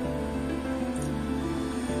all.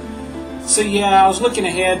 So yeah, I was looking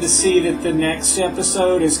ahead to see that the next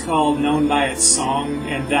episode is called Known by Its Song,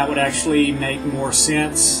 and that would actually make more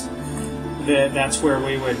sense. That's where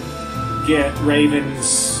we would get Raven's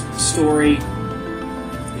story,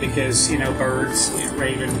 because, you know, birds,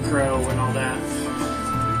 Raven, crow, and all that.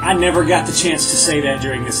 I never got the chance to say that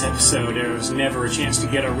during this episode. There was never a chance to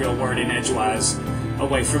get a real word in edgewise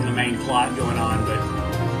away from the main plot going on, but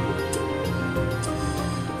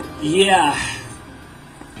yeah,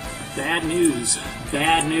 bad news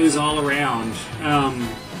all around.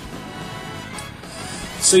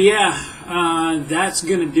 So yeah, that's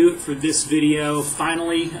gonna do it for this video.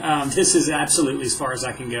 Finally, this is absolutely as far as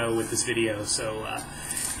I can go with this video. So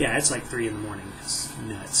yeah, it's like 3 in the morning. It's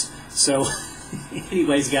nuts. So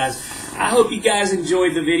anyways, guys, I hope you guys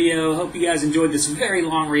enjoyed the video. Hope you guys enjoyed this very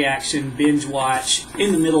long reaction, binge watch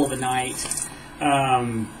in the middle of the night.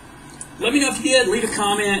 Let me know if you did. Leave a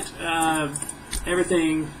comment.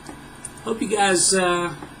 Everything. Hope you guys,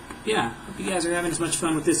 yeah, hope you guys are having as much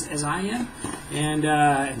fun with this as I am. And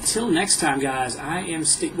until next time, guys, I am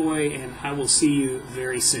Stickboy, and I will see you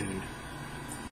very soon.